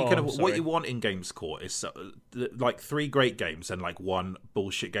what you want in Games Court is like 3 great games and like one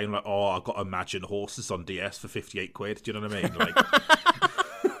bullshit game. Like, I got Imagine Horses on DS for £58. Do you know what I mean?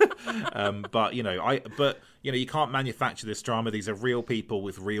 Like, but you can't manufacture this drama. These are real people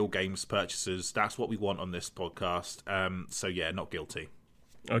with real games purchases. That's what we want on this podcast. So yeah, not guilty.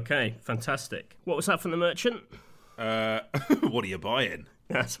 Okay, fantastic. What was that from the merchant? What are you buying?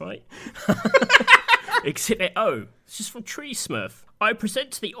 That's right. Exhibit O. This is from Tree Smurf. I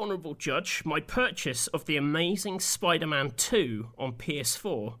present to the honourable judge my purchase of the Amazing Spider-Man 2 on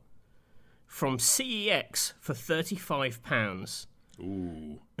PS4 from CEX for £35.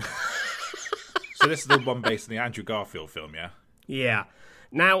 Ooh. So this is the one based on the Andrew Garfield film, yeah? Yeah.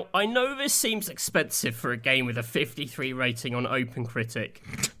 Now, I know this seems expensive for a game with a 53 rating on OpenCritic,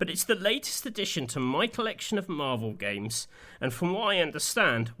 but it's the latest addition to my collection of Marvel games, and from what I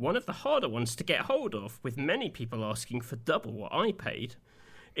understand, one of the harder ones to get hold of, with many people asking for double what I paid.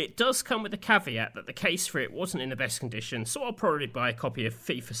 It does come with a caveat that the case for it wasn't in the best condition, so I'll probably buy a copy of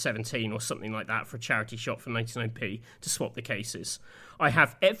FIFA 17 or something like that for a charity shop for 99p to swap the cases. I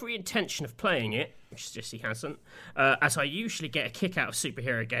have every intention of playing it, which Jesse hasn't, as I usually get a kick out of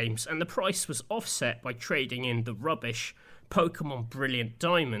superhero games, and the price was offset by trading in the rubbish Pokemon Brilliant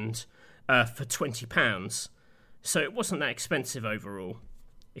Diamond for £20. So it wasn't that expensive overall.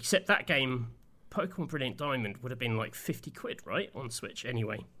 Except that game, Pokemon Brilliant Diamond, would have been like £50, right? On Switch,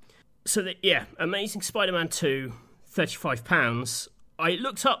 anyway. So, Amazing Spider-Man 2, £35. I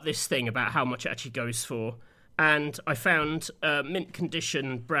looked up this thing about how much it actually goes for, and I found mint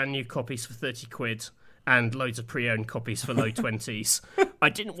condition brand new copies for £30 and loads of pre-owned copies for low 20s. I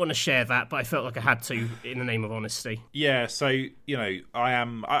didn't want to share that, but I felt like I had to in the name of honesty. Yeah, so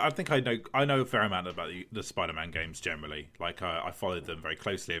I think I know a fair amount about the Spider-Man games generally. Like I followed them very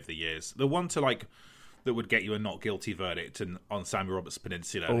closely over the years. The one that would get you a not guilty verdict on Samuel Roberts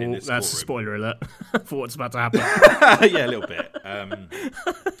Peninsula in this that's a spoiler alert for what's about to happen. Yeah, a little bit.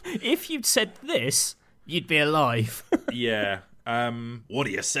 If you'd said this, you'd be alive. Yeah. What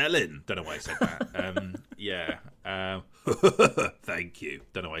are you selling? Don't know why I said that. Yeah. Thank you.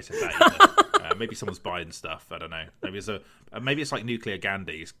 Don't know why I said that either. Maybe someone's buying stuff. I don't know. Maybe it's like Nuclear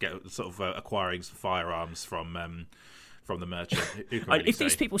Gandhi's sort of acquiring some firearms from from the merchant. Who can And really if say?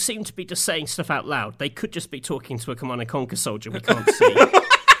 these people seem to be just saying stuff out loud, they could just be talking to a Command and Conquer soldier we can't see.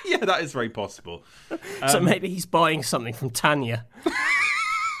 Yeah, that is very possible. So maybe he's buying something from Tanya.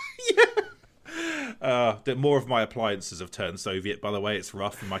 More of my appliances have turned Soviet, by the way. It's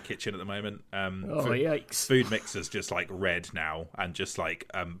rough in my kitchen at the moment. Yikes. Food mixer's just like red now and just like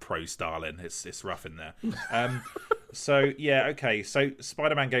pro-Stalin. It's rough in there. So, yeah, okay. So,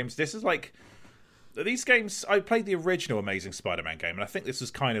 Spider-Man games, this is like... These games, I played the original Amazing Spider-Man game, and I think this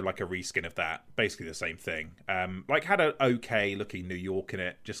was kind of like a reskin of that. Basically the same thing. Like, had an okay-looking New York in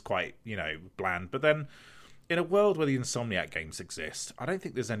it, just quite, bland. But then... in a world where the Insomniac games exist, I don't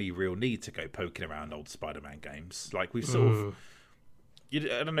think there's any real need to go poking around old Spider-Man games. Like, we've sort of... I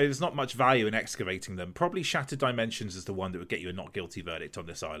don't know, there's not much value in excavating them. Probably Shattered Dimensions is the one that would get you a not guilty verdict on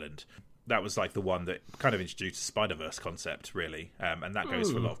this island. That was, like, the one that kind of introduced the Spider-Verse concept, really. And that goes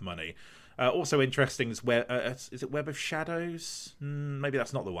for a lot of money. Also interesting is is it Web of Shadows? Maybe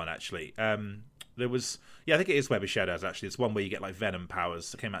that's not the one, actually. There was... Yeah, I think it is Web of Shadows, actually. It's one where you get, like, Venom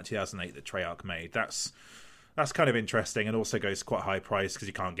powers. It came out in 2008 that Treyarch made. That's kind of interesting, and also goes quite high price because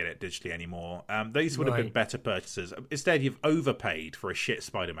you can't get it digitally anymore. These would have been better purchases. Instead, you've overpaid for a shit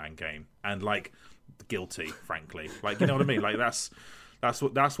Spider-Man game, and like guilty, frankly. Like, you know what I mean? Like that's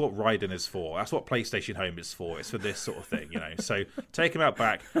what Raiden is for. That's what PlayStation Home is for. It's for this sort of thing, So take him out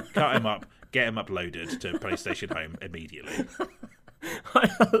back, cut him up, get him uploaded to PlayStation Home immediately. I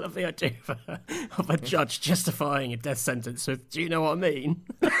love the idea of a judge justifying a death sentence with, do you know what I mean?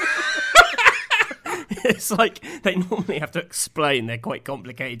 It's like they normally have to explain their quite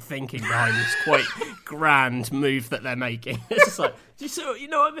complicated thinking behind this quite grand move that they're making. It's just like, you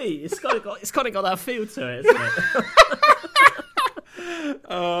know what I mean? It's kind of got that feel to it, isn't it?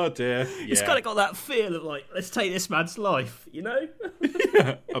 Oh dear, yeah. It's kind of got that feel of like, let's take this man's life,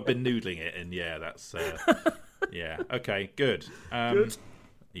 I've been noodling it, and yeah, that's yeah. Okay, good. Good.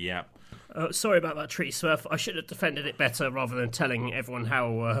 Yeah. Sorry about that, Tree Smurf. I should have defended it better rather than telling everyone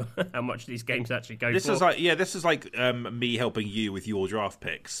how much these games actually go this for. This is like me helping you with your draft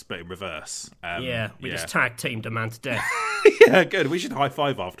picks, but in reverse. We just tag teamed a man to death. Yeah, good. We should high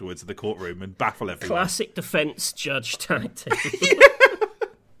five afterwards in the courtroom and baffle everyone. Classic defence judge tag team.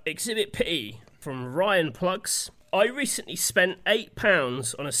 Exhibit P from Ryan Plugs. I recently spent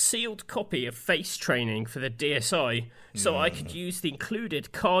 £8 on a sealed copy of Face Training for the DSi, so I could use the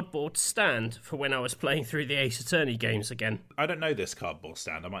included cardboard stand for when I was playing through the Ace Attorney games again. I don't know this cardboard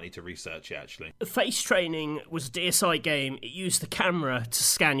stand. I might need to research it, actually. Face Training was a DSi game. It used the camera to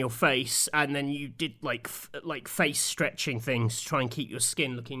scan your face, and then you did like face stretching things to try and keep your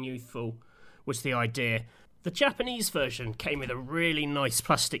skin looking youthful, was the idea. The Japanese version came with a really nice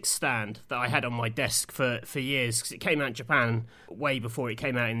plastic stand that I had on my desk for years because it came out in Japan way before it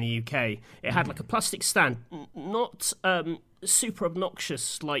came out in the UK. It had like a plastic stand, not super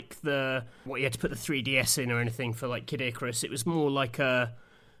obnoxious like what you had to put the 3DS in or anything for like Kid Icarus. It was more like for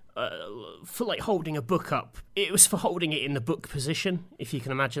like holding a book up. It was for holding it in the book position, if you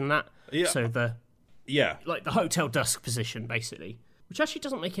can imagine that. Yeah. So yeah, like the Hotel Dusk position, basically, which actually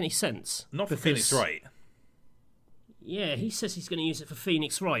doesn't make any sense. Not for Phoenix Wright. Yeah, he says he's going to use it for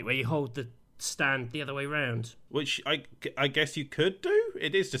Phoenix Wright, where you hold the stand the other way round. Which I guess you could do.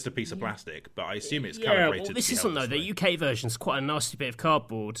 It is just a piece of plastic, but I assume it's Yeah, calibrated. well, this to be isn't held though. this The way. UK version's quite a nasty bit of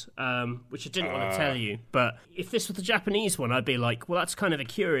cardboard, which I didn't want to tell you. But if this was the Japanese one, I'd be like, well, that's kind of a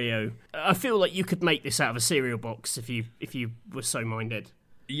curio. I feel like you could make this out of a cereal box if you were so minded.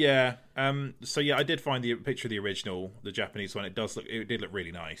 Yeah. So yeah, I did find the picture of the original, the Japanese one. It did look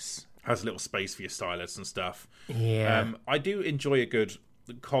really nice. Has a little space for your stylus and stuff. Yeah. I do enjoy a good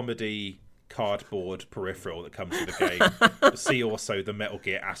comedy cardboard peripheral that comes with the game. See also the Metal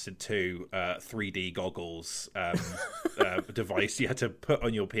Gear Acid 2 3D goggles device you had to put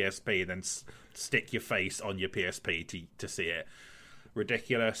on your PSP and then stick your face on your PSP to see it.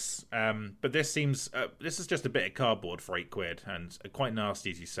 Ridiculous. But this seems this is just a bit of cardboard for £8 and quite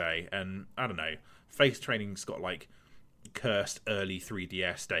nasty, as you say. And I don't know, Face Training's got like cursed early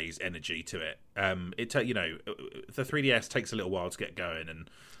 3DS days energy to it. The 3DS takes a little while to get going, and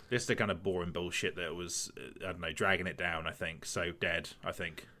this is the kind of boring bullshit that was I don't know, dragging it down. I think so. Dead. I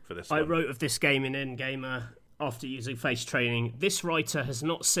think for this. I one. wrote of this game in Endgamer after using Face Training. This writer has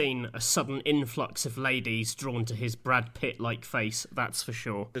not seen a sudden influx of ladies drawn to his Brad Pitt-like face. That's for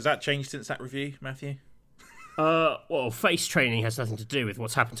sure. Has that changed since that review, Matthew? Well, Face Training has nothing to do with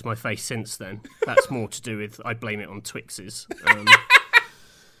what's happened to my face since then. That's more to do with I blame it on Twixes.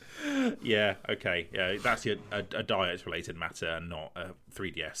 Yeah, Yeah, okay. Yeah, that's a diet-related matter and not a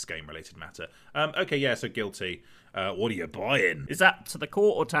 3DS game-related matter. Okay, yeah, so guilty. What are you buying? Is that to the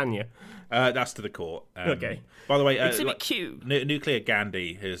court or Tanya? That's to the court. Okay. By the way, Exhibit Q. Nuclear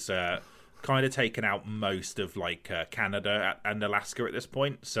Gandhi has kind of taken out most of Canada and Alaska at this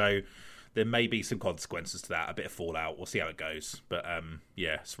point, so there may be some consequences to that, a bit of fallout. We'll see how it goes. But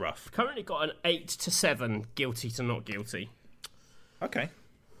yeah, it's rough. Currently got an 8 to 7 guilty to not guilty. Okay.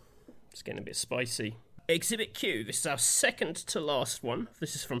 It's getting a bit spicy. Exhibit Q. This is our second to last one.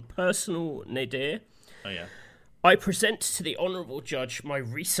 This is from Personal Nadir. Oh, yeah. I present to the honourable judge my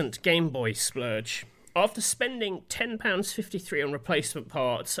recent Game Boy splurge. After spending £10.53 on replacement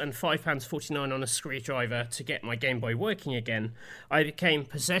parts and £5.49 on a screwdriver to get my Game Boy working again, I became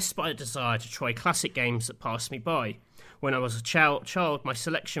possessed by a desire to try classic games that passed me by. When I was a child, my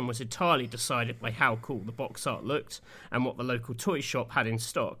selection was entirely decided by how cool the box art looked and what the local toy shop had in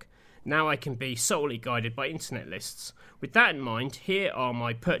stock. Now I can be solely guided by internet lists. With that in mind, here are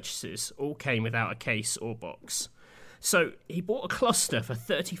my purchases. All came without a case or box. So he bought a cluster for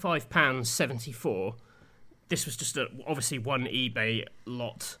 £35.74. This was just obviously one eBay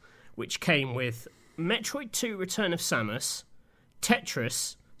lot, which came with Metroid 2 Return of Samus,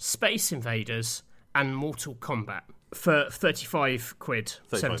 Tetris, Space Invaders, and Mortal Kombat for 35 quid,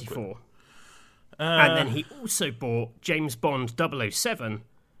 74. And then he also bought James Bond 007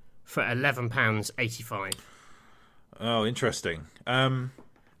 for £11.85. Oh, interesting. Go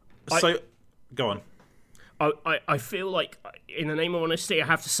on. I feel like, in the name of honesty, I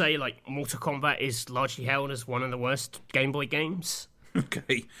have to say, Mortal Kombat is largely held as one of the worst Game Boy games.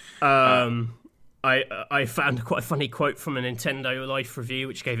 Okay. I found quite a funny quote from a Nintendo Life review,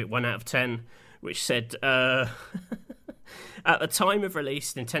 which gave it 1 out of 10, which said, at the time of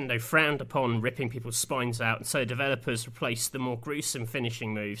release, Nintendo frowned upon ripping people's spines out, and so developers replaced the more gruesome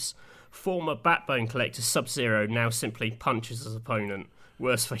finishing moves. Former Backbone collector Sub-Zero now simply punches his opponent.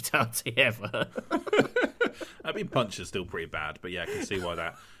 Worst fatality ever. I mean, Punch is still pretty bad, but yeah, I can see why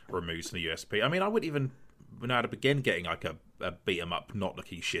that removes from the USP. I mean, I wouldn't even know how to begin getting a beat 'em up, not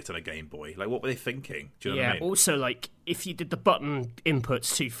looking shit on a Game Boy. What were they thinking? Do you know what I mean? Also, if you did the button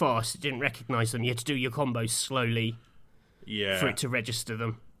inputs too fast, it didn't recognise them. You had to do your combos slowly for it to register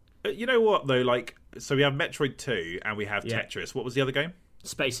them. You know what, though? So we have Metroid 2 and we have Tetris. What was the other game?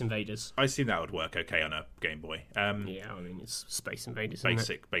 Space Invaders. I assume that would work okay on a Game Boy. I mean, it's Space Invaders,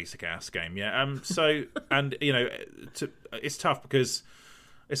 basic ass game, yeah. So, and, it's tough because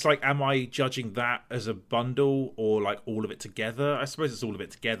it's am I judging that as a bundle or, all of it together? I suppose it's all of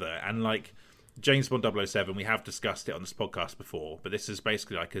it together. And, James Bond 007, we have discussed it on this podcast before, but this is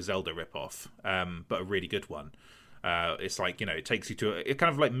basically a Zelda ripoff, but a really good one. It's it takes you to it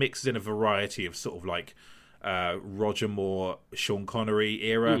kind of mixes in a variety of sort of Roger Moore, Sean Connery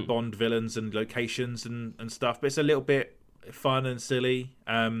era Bond villains and locations and stuff, but it's a little bit fun and silly.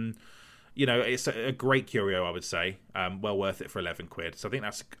 It's a great curio, I would say. Well worth it for 11 quid. So I think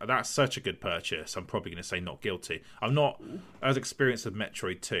that's such a good purchase. I'm probably going to say not guilty. I'm not as experienced with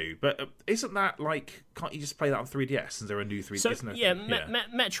Metroid 2, but isn't that can't you just play that on 3DS? Is there a new 3DS? So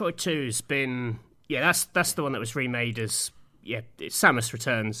Metroid 2's been that's the one that was remade as. Yeah, it's Samus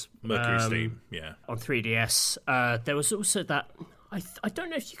Returns. Mercury Steam, on 3DS. There was also that. I don't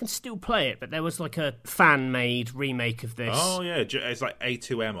know if you can still play it, but there was a fan-made remake of this. Oh yeah, it's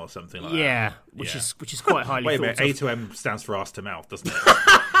A2M or something like that. Yeah, which is quite highly. Wait a minute, A2M stands for ass to mouth, doesn't it?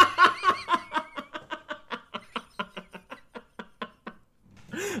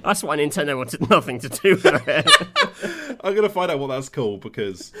 That's why Nintendo wanted nothing to do with it. I'm gonna find out what that's called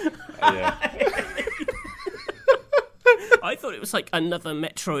because. I thought it was another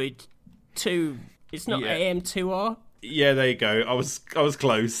Metroid 2. It's not AM2R? Yeah, there you go. I was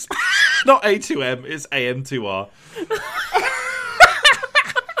close. Not A2M, it's AM2R.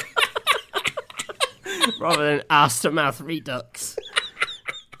 Rather than ass-to-mouth redux.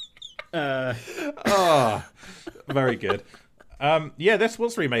 Very good. This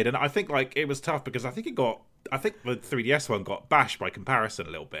was remade, and I think it was tough because I think the 3DS one got bashed by comparison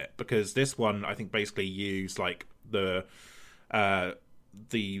a little bit, because this one I think basically used the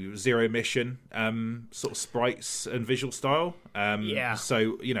Zero Mission sort of sprites and visual style.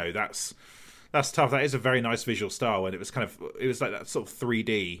 So that's tough. That is a very nice visual style, and it was that sort of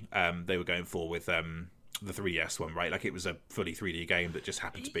 3D they were going for with the 3DS one, right? It was a fully 3D game that just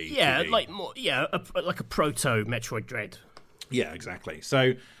happened to be 2D. Like a proto Metroid Dread. Yeah, exactly.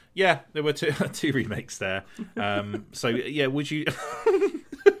 So there were two remakes there. would you?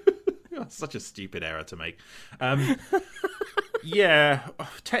 Such a stupid error to make. Yeah,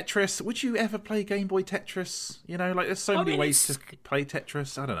 Tetris. Would you ever play Game Boy Tetris? You know, like there's so many ways to play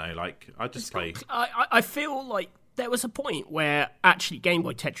Tetris. I don't know. Like I just play. I feel like there was a point where actually Game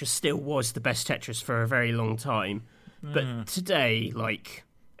Boy Tetris still was the best Tetris for a very long time, but today, like,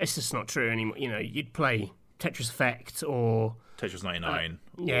 it's just not true anymore. You know, you'd play Tetris Effect or Tetris 99.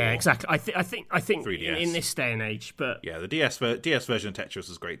 Yeah, exactly. I think 3DS. in this day and age, but yeah, the DS version of Tetris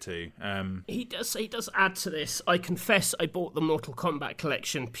was great too. He does add to this. I confess, I bought the Mortal Kombat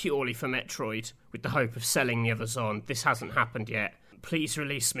collection purely for Metroid, with the hope of selling the others on. This hasn't happened yet. Please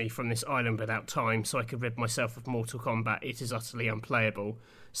release me from this island without time, so I could rid myself of Mortal Kombat. It is utterly unplayable.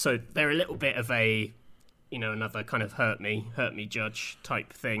 So they're a little bit of a, you know, another kind of hurt me judge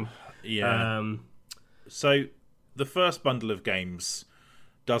type thing. Yeah. So the first bundle of games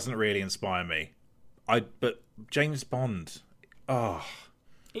doesn't really inspire me. But James Bond,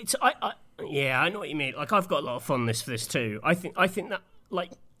 It's I know what you mean. Like, I've got a lot of fondness for this too. I think that,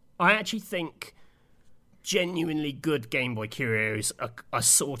 like, I actually think genuinely good Game Boy curios are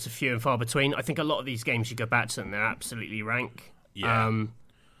sort of few and far between. I think a lot of these games, you go back to them, they're absolutely rank. Yeah.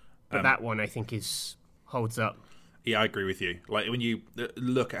 But that one I think holds up. Yeah, I agree with you. Like, when you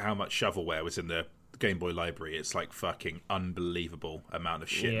look at how much shovelware was in the Game Boy library, it's like fucking unbelievable amount of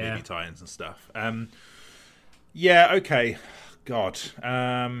shit movie tie-ins and stuff. Yeah, okay. God.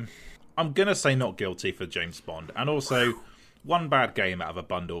 I'm gonna say not guilty for James Bond. And also, one bad game out of a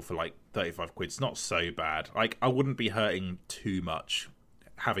bundle for like 35 quid is not so bad. Like, I wouldn't be hurting too much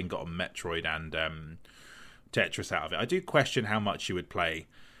having got a Metroid and Tetris out of it. I do question how much you would play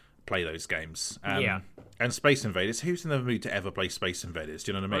those games. And Space Invaders, who's in the mood to ever play Space Invaders?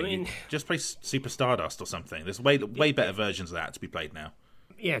 Do you know what I mean? Just play Super Stardust or something. There's way better versions of that to be played now.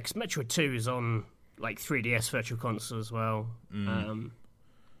 Yeah, because Metroid 2 is on like 3DS Virtual Console as well.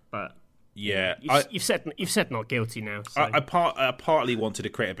 But yeah, you've said not guilty now. So. I partly wanted to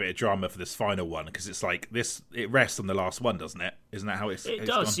create a bit of drama for this final one because it's like this. It rests on the last one, doesn't it? Isn't that how it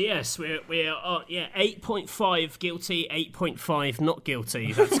does? Gone? Yes, we're 8.5 guilty, 8.5 not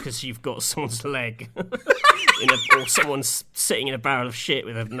guilty. That's because you've got someone's leg, or someone's sitting in a barrel of shit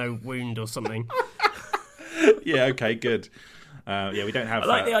with no wound or something. Yeah. Okay. Good. Yeah, we don't have. I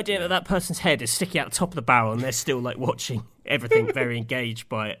like the idea that person's head is sticking out the top of the barrel and they're still like watching everything, very engaged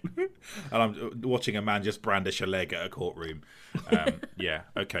by it. And I'm watching a man just brandish a leg at a courtroom. Yeah,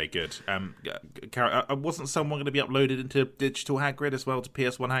 okay, good. Wasn't someone going to be uploaded into Digital Hagrid as well, to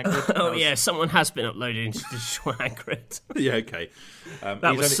PS1 Hagrid? Yeah, someone has been uploaded into Digital Hagrid. Yeah, okay.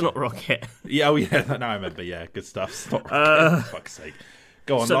 That was Snot Rocket. Yeah, oh yeah, now I remember. Yeah, good stuff. Snot Rocket, for fuck's sake.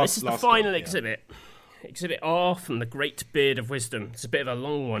 Go on. So this is the final exhibit. Yeah. Exhibit R from the Great Beard of Wisdom. It's a bit of a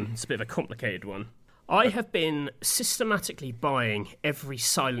long one. It's a bit of a complicated one. I have been systematically buying every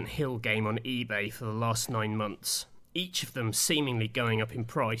Silent Hill game on eBay for the last 9 months, each of them seemingly going up in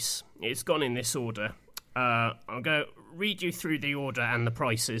price. It's gone in this order. I'm going to read you through the order and the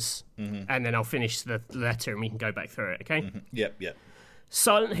prices, and then I'll finish the letter and we can go back through it, okay? Yep.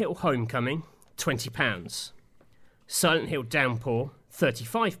 Silent Hill Homecoming, £20. Silent Hill Downpour,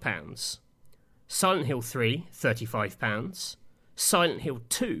 £35. Silent Hill 3, £35. Silent Hill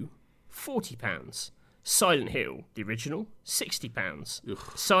 2, £40. Silent Hill, the original, £60. Ugh.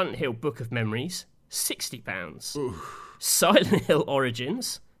 Silent Hill Book of Memories, £60. Silent Hill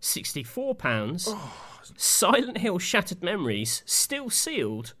Origins, £64. Silent Hill Shattered Memories, still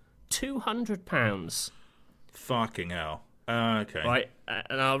sealed, £200. Fucking hell. Okay. Right,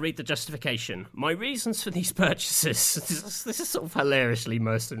 and I'll read the justification. My reasons for these purchases... This is sort of hilariously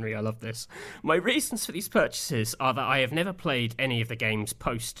mercenary, I love this. My reasons for these purchases are that I have never played any of the games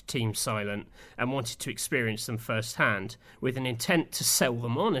post-Team Silent and wanted to experience them firsthand, with an intent to sell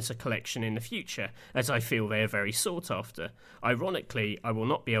them on as a collection in the future, as I feel they are very sought after. Ironically, I will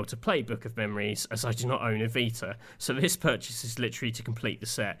not be able to play Book of Memories, as I do not own a Vita, so this purchase is literally to complete the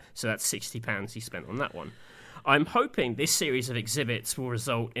set, so that's £60 he spent on that one. I'm hoping this series of exhibits will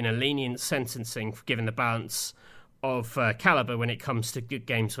result in a lenient sentencing given the balance of calibre when it comes to good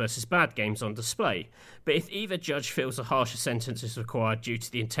games versus bad games on display. But if either judge feels a harsher sentence is required due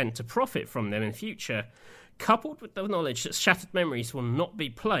to the intent to profit from them in future, coupled with the knowledge that Shattered Memories will not be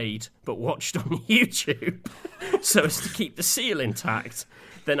played but watched on YouTube so as to keep the seal intact,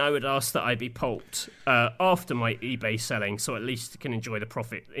 then I would ask that I be pulped after my eBay selling, so at least I can enjoy the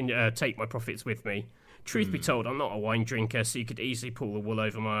profit, take my profits with me. Truth be told, I'm not a wine drinker, so you could easily pull the wool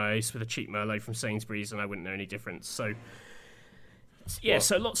over my eyes with a cheap Merlot from Sainsbury's and I wouldn't know any difference. So, yeah,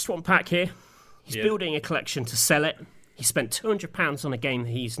 so lots to unpack here. He's building a collection to sell it. He spent £200 on a game that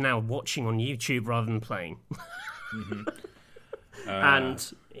he's now watching on YouTube rather than playing.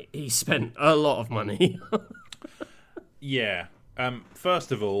 And he spent a lot of money. Yeah.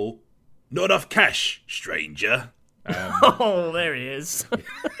 First of all, not enough cash, stranger. Oh, there he is.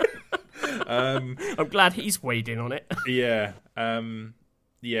 I'm glad he's weighed in on it. Yeah.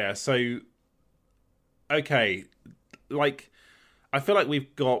 Yeah, so... Okay. Like, I feel like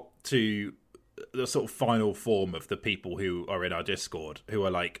we've got to the sort of final form of the people who are in our Discord, who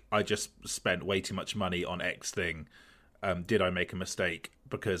are like, I just spent way too much money on X thing. Did I make a mistake?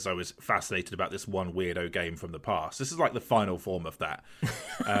 Because I was fascinated about this one weirdo game from the past. This is like the final form of that.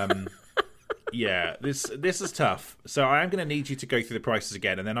 Yeah, this is tough. So I am going to need you to go through the prices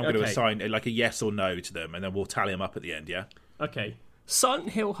again, and then I'm going to assign like a yes or no to them, and then we'll tally them up at the end, yeah? Okay.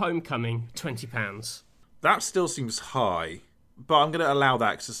 Silent Hill Homecoming, £20. That still seems high, but I'm going to allow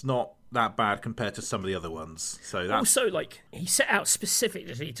that because it's not that bad compared to some of the other ones. So that's... Also, like, he set out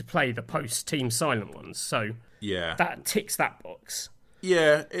specifically to play the post-Team Silent ones, so yeah, that ticks that box.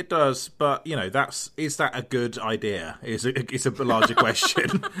 Yeah, it does, but you know, is that a good idea? It's a larger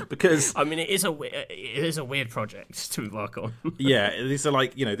question because I mean, it is a weird project to embark on. Yeah, these are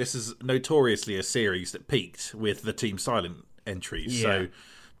like, you know, this is notoriously a series that peaked with the Team Silent entries, so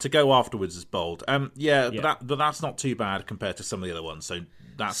to go afterwards is bold. But that's not too bad compared to some of the other ones, so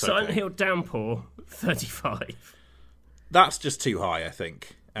that's Silent okay. Hill Downpour, 35. That's just too high, I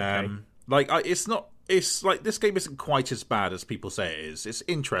think. Okay. It's like this game isn't quite as bad as people say it is. It's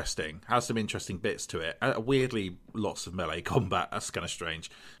interesting, has some interesting bits to it. Weirdly, lots of melee combat. That's kind of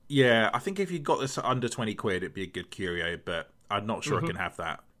strange. Yeah, I think if you got this at under 20 quid, it'd be a good curio, but I'm not sure I can have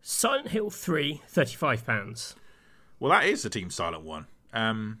that. Silent Hill 3, £35. Well, that is the Team Silent one.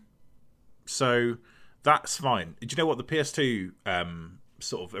 So that's fine. Do you know what the PS2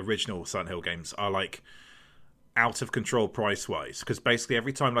 sort of original Silent Hill games are like? Out of control price wise, because basically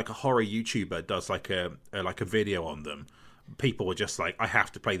every time like a horror YouTuber does like a video on them, people are just like, I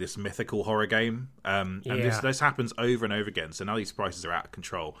have to play this mythical horror game, and this happens over and over again. So now these prices are out of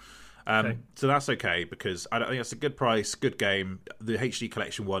control. So that's okay because I think that's a good price, good game. The HD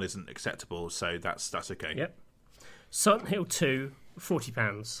collection one isn't acceptable, so that's okay. Yep. Silent Hill 2,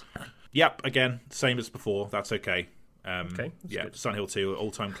 £40. Yep. Again, same as before. That's okay. Okay, good. Silent Hill 2,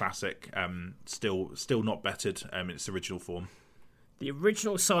 all-time classic. Still not bettered in its original form. The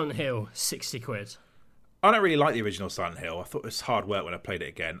original Silent Hill, 60 quid. I don't really like the original Silent Hill. I thought it was hard work when I played it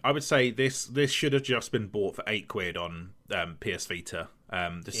again. I would say this should have just been bought for £8 on PS Vita.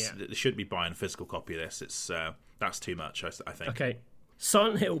 They shouldn't be buying a physical copy of this. That's too much, I think. Okay.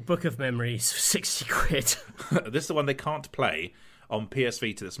 Silent Hill Book of Memories, 60 quid. This is the one they can't play on PS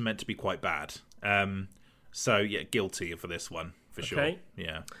Vita that's meant to be quite bad. So, yeah, guilty for this one, for sure.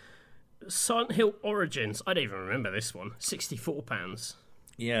 Yeah. Silent Hill Origins. I don't even remember this one. £64.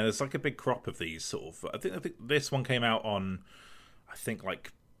 Yeah, there's like a big crop of these sort of... I think this one came out on, I think,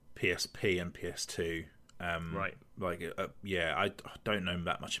 like, PSP and PS2. Right. I don't know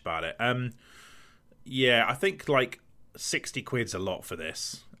that much about it. I think, like, 60 quid's a lot for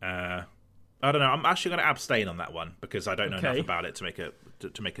this. I don't know. I'm actually going to abstain on that one because I don't know enough about it to make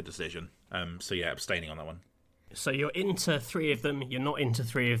a decision. Abstaining on that one. So you're into 3 of them, you're not into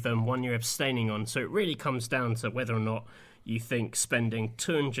 3 of them, one you're abstaining on. So it really comes down to whether or not you think spending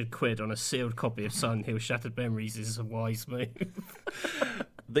 200 quid on a sealed copy of Silent Hill Shattered Memories is a wise move.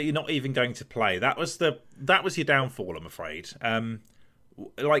 That you're not even going to play. That was your downfall, I'm afraid.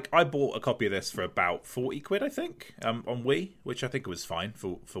 Like, I bought a copy of this for about 40 quid, I think, on Wii, which I think was fine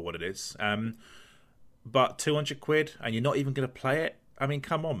for what it is. But 200 quid, and you're not even going to play it? I mean,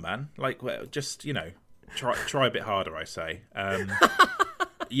 come on, man. Like, just, you know, try a bit harder, I say.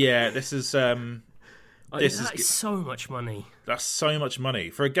 This is... That's so much money. That's so much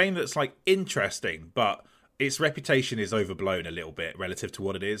money. For a game that's, like, interesting, but its reputation is overblown a little bit relative to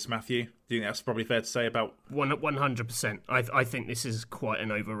what it is, Matthew. Do you think that's probably fair to say about... 100%. I think this is quite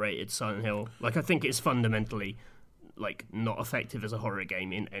an overrated Silent Hill. Like, I think it's fundamentally... like not effective as a horror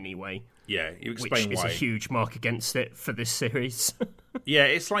game in any way. Yeah, you explain which why. Is a huge mark against it for this series. Yeah,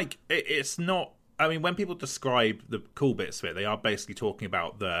 it's like it's not. I mean, when people describe the cool bits of it, they are basically talking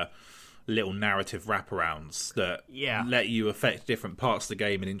about the little narrative wraparounds that let you affect different parts of the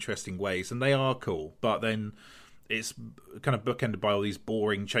game in interesting ways, and they are cool. But then it's kind of bookended by all these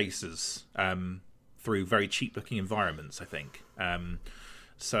boring chases through very cheap-looking environments, I think.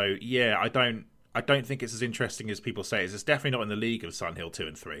 I don't think it's as interesting as people say. It's definitely not in the league of Silent Hill 2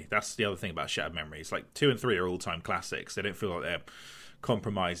 and 3. That's the other thing about Shattered Memories. Like, 2 and 3 are all-time classics. They don't feel like they're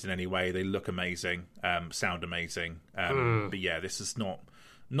compromised in any way. They look amazing, sound amazing. But yeah, this is not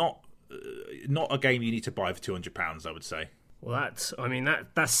a game you need to buy for £200, I would say. Well,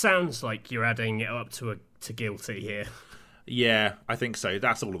 that sounds like you're adding it up to guilty here. Yeah, I think so.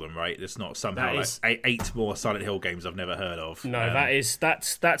 That's all of them, right? It's not somehow That is- like eight more Silent Hill games I've never heard of. No, that's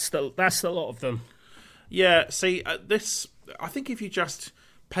the lot of them. Yeah, see, this. I think if you just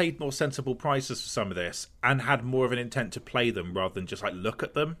paid more sensible prices for some of this and had more of an intent to play them rather than just like look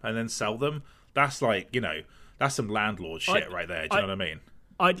at them and then sell them, that's like, you know, that's some landlord shit right there. Do you know what I mean?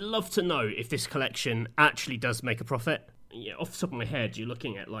 I'd love to know if this collection actually does make a profit. Yeah, off the top of my head, you're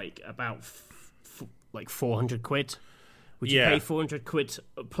looking at like about like 400 quid. Would you pay 400 quid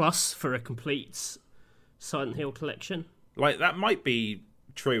plus for a complete Silent Hill collection? Like, that might be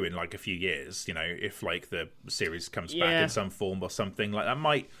true in like a few years, you know, if like the series comes back in some form or something. Like, that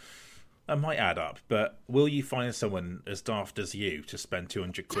might add up. But will you find someone as daft as you to spend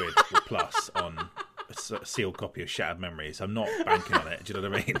 200 quid plus on a sealed copy of Shattered Memories? I'm not banking on it. Do you know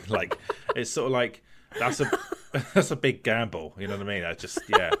what I mean? Like, it's sort of like that's a big gamble. You know what I mean? I just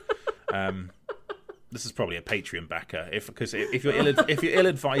this is probably a Patreon backer, because if you're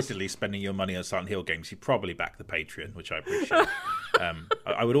ill-advisedly spending your money on Silent Hill games, you probably back the Patreon, which I appreciate.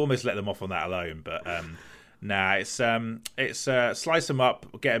 I would almost let them off on that alone, but nah, it's slice them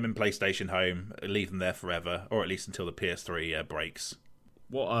up, get them in PlayStation Home, leave them there forever, or at least until the PS3 breaks.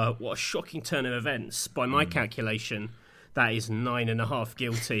 What a shocking turn of events! By my calculation, that is 9.5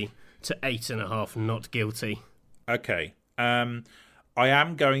 guilty to 8.5 not guilty. Okay. I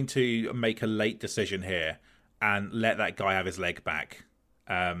am going to make a late decision here and let that guy have his leg back.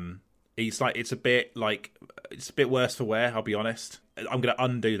 It's a bit worse for wear, I'll be honest. I'm going to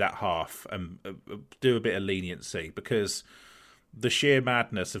undo that half and do a bit of leniency, because the sheer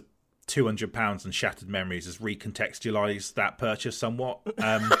madness of £200 and Shattered Memories has recontextualised that purchase somewhat.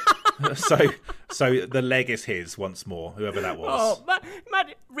 So the leg is his once more, whoever that was. Oh,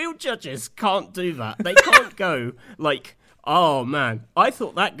 man, real judges can't do that. They can't go like, oh man, I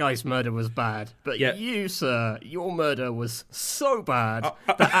thought that guy's murder was bad, but you, sir, your murder was so bad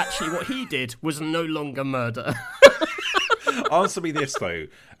that actually what he did was no longer murder. Answer me this though,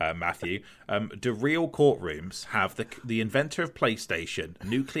 Matthew. Do real courtrooms have the inventor of PlayStation,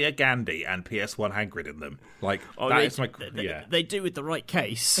 Nuclear Gandhi, and PS1 Hagrid in them? Like, they do with the right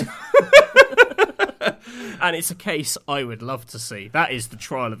case. And it's a case I would love to see. That is the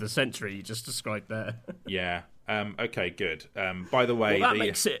trial of the century you just described there. Yeah. Okay, good. By the way, that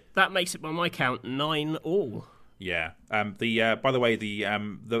makes it by my count 9-all. Yeah. By the way,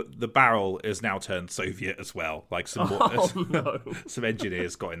 the barrel is now turned Soviet as well. Like some some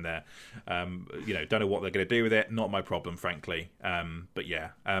engineers got in there. Don't know what they're going to do with it. Not my problem, frankly. But yeah.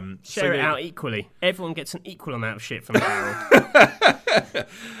 Share it out equally. Everyone gets an equal amount of shit from the barrel.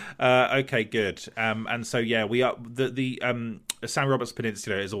 Okay, good. And so yeah, we are the San Roberts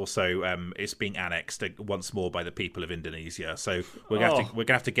Peninsula is also it's being annexed once more by the people of Indonesia. So we're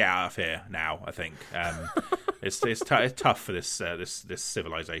gonna have to get out of here now, I think. It's tough for this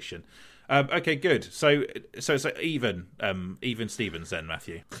civilization. Okay, good. So even Stevens then,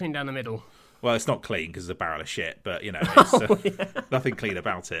 Matthew. Clean down the middle. Well, it's not clean because it's a barrel of shit, but it's nothing clean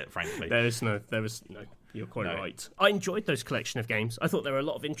about it, frankly. There was no. You're quite right. I enjoyed those collection of games. I thought there were a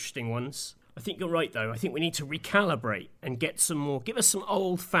lot of interesting ones. I think you're right, though. I think we need to recalibrate and give us some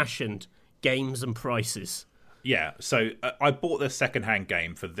old-fashioned games and prices. Yeah, so I bought this second-hand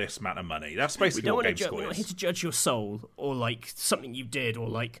game for this amount of money. That's basically what GameScore is. We're not here to judge your soul, or like something you did, or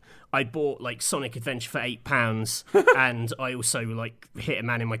like I bought like Sonic Adventure for £8 and I also like hit a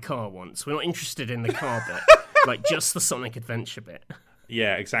man in my car once. We're not interested in the car bit, like just the Sonic Adventure bit.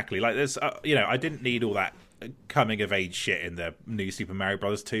 Yeah, exactly. Like there's, I didn't need all that coming of age shit in the new Super Mario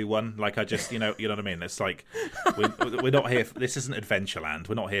Brothers 2 one. Like I just, you know what I mean. It's like we're not here. This isn't Adventureland.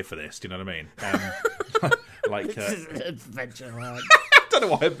 We're not here for this. Do you know what I mean? This is Adventureland. I don't know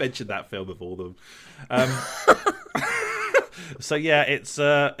why I mentioned that film of all of them. So yeah,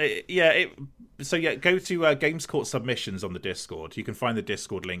 go to Games Court submissions on the Discord. You can find the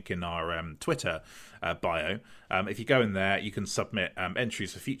Discord link in our Twitter bio. If you go in there, you can submit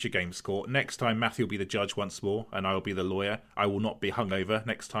entries for future Games Court. Next time, Matthew will be the judge once more, and I will be the lawyer. I will not be hungover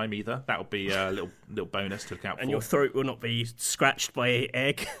next time either. That will be a little bonus to look out for. And your throat will not be scratched by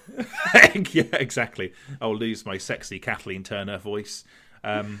egg. Egg, yeah, exactly. I'll lose my sexy Kathleen Turner voice.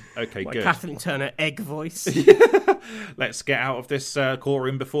 Okay, good. Kathleen Turner egg voice. Let's get out of this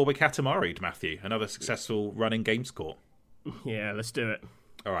courtroom before we're Katamari'd, Matthew. Another successful running Games Court. Yeah, let's do it.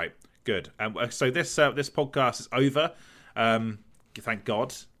 All right, good. So this podcast is over. Thank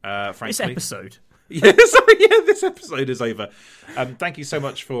God. Frankly, this episode. This episode is over. Thank you so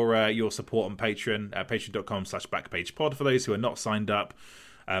much for your support on Patreon. Patreon.com/backpagepod for those who are not signed up.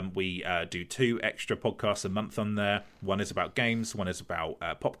 We do 2 extra podcasts a month on there. One is about games, one is about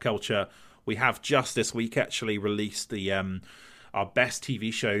pop culture. We have just this week actually released the our best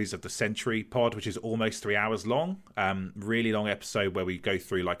TV shows of the century pod, which is almost 3 hours long. Really long episode where we go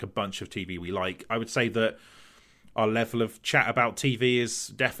through like a bunch of TV we like. I would say that our level of chat about TV is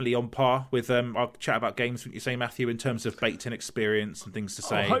definitely on par with our chat about games, would you say, Matthew, in terms of baked-in experience and things to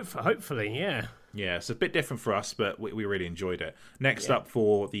say? Hopefully, yeah. Yeah, it's a bit different for us, but we really enjoyed it. Next up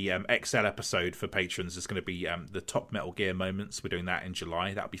for the XL episode for patrons is going to be the top Metal Gear moments. We're doing that in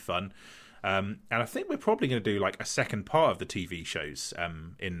July. That'll be fun. And I think we're probably going to do like a second part of the TV shows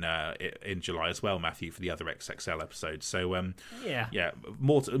in July as well, Matthew, for the other XXL episodes. So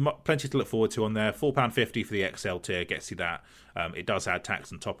plenty to look forward to on there. £4.50 for the XL tier gets you that. It does add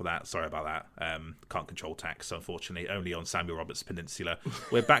tax on top of that. Sorry about that. Can't control tax, unfortunately. Only on Samuel Roberts Peninsula.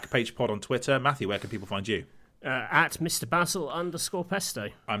 We're Backpage Pod on Twitter. Matthew, where can people find you? At Mr.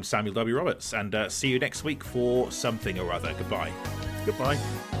 Basil_Pesto. I'm Samuel W. Roberts, and see you next week for something or other. Goodbye. Goodbye.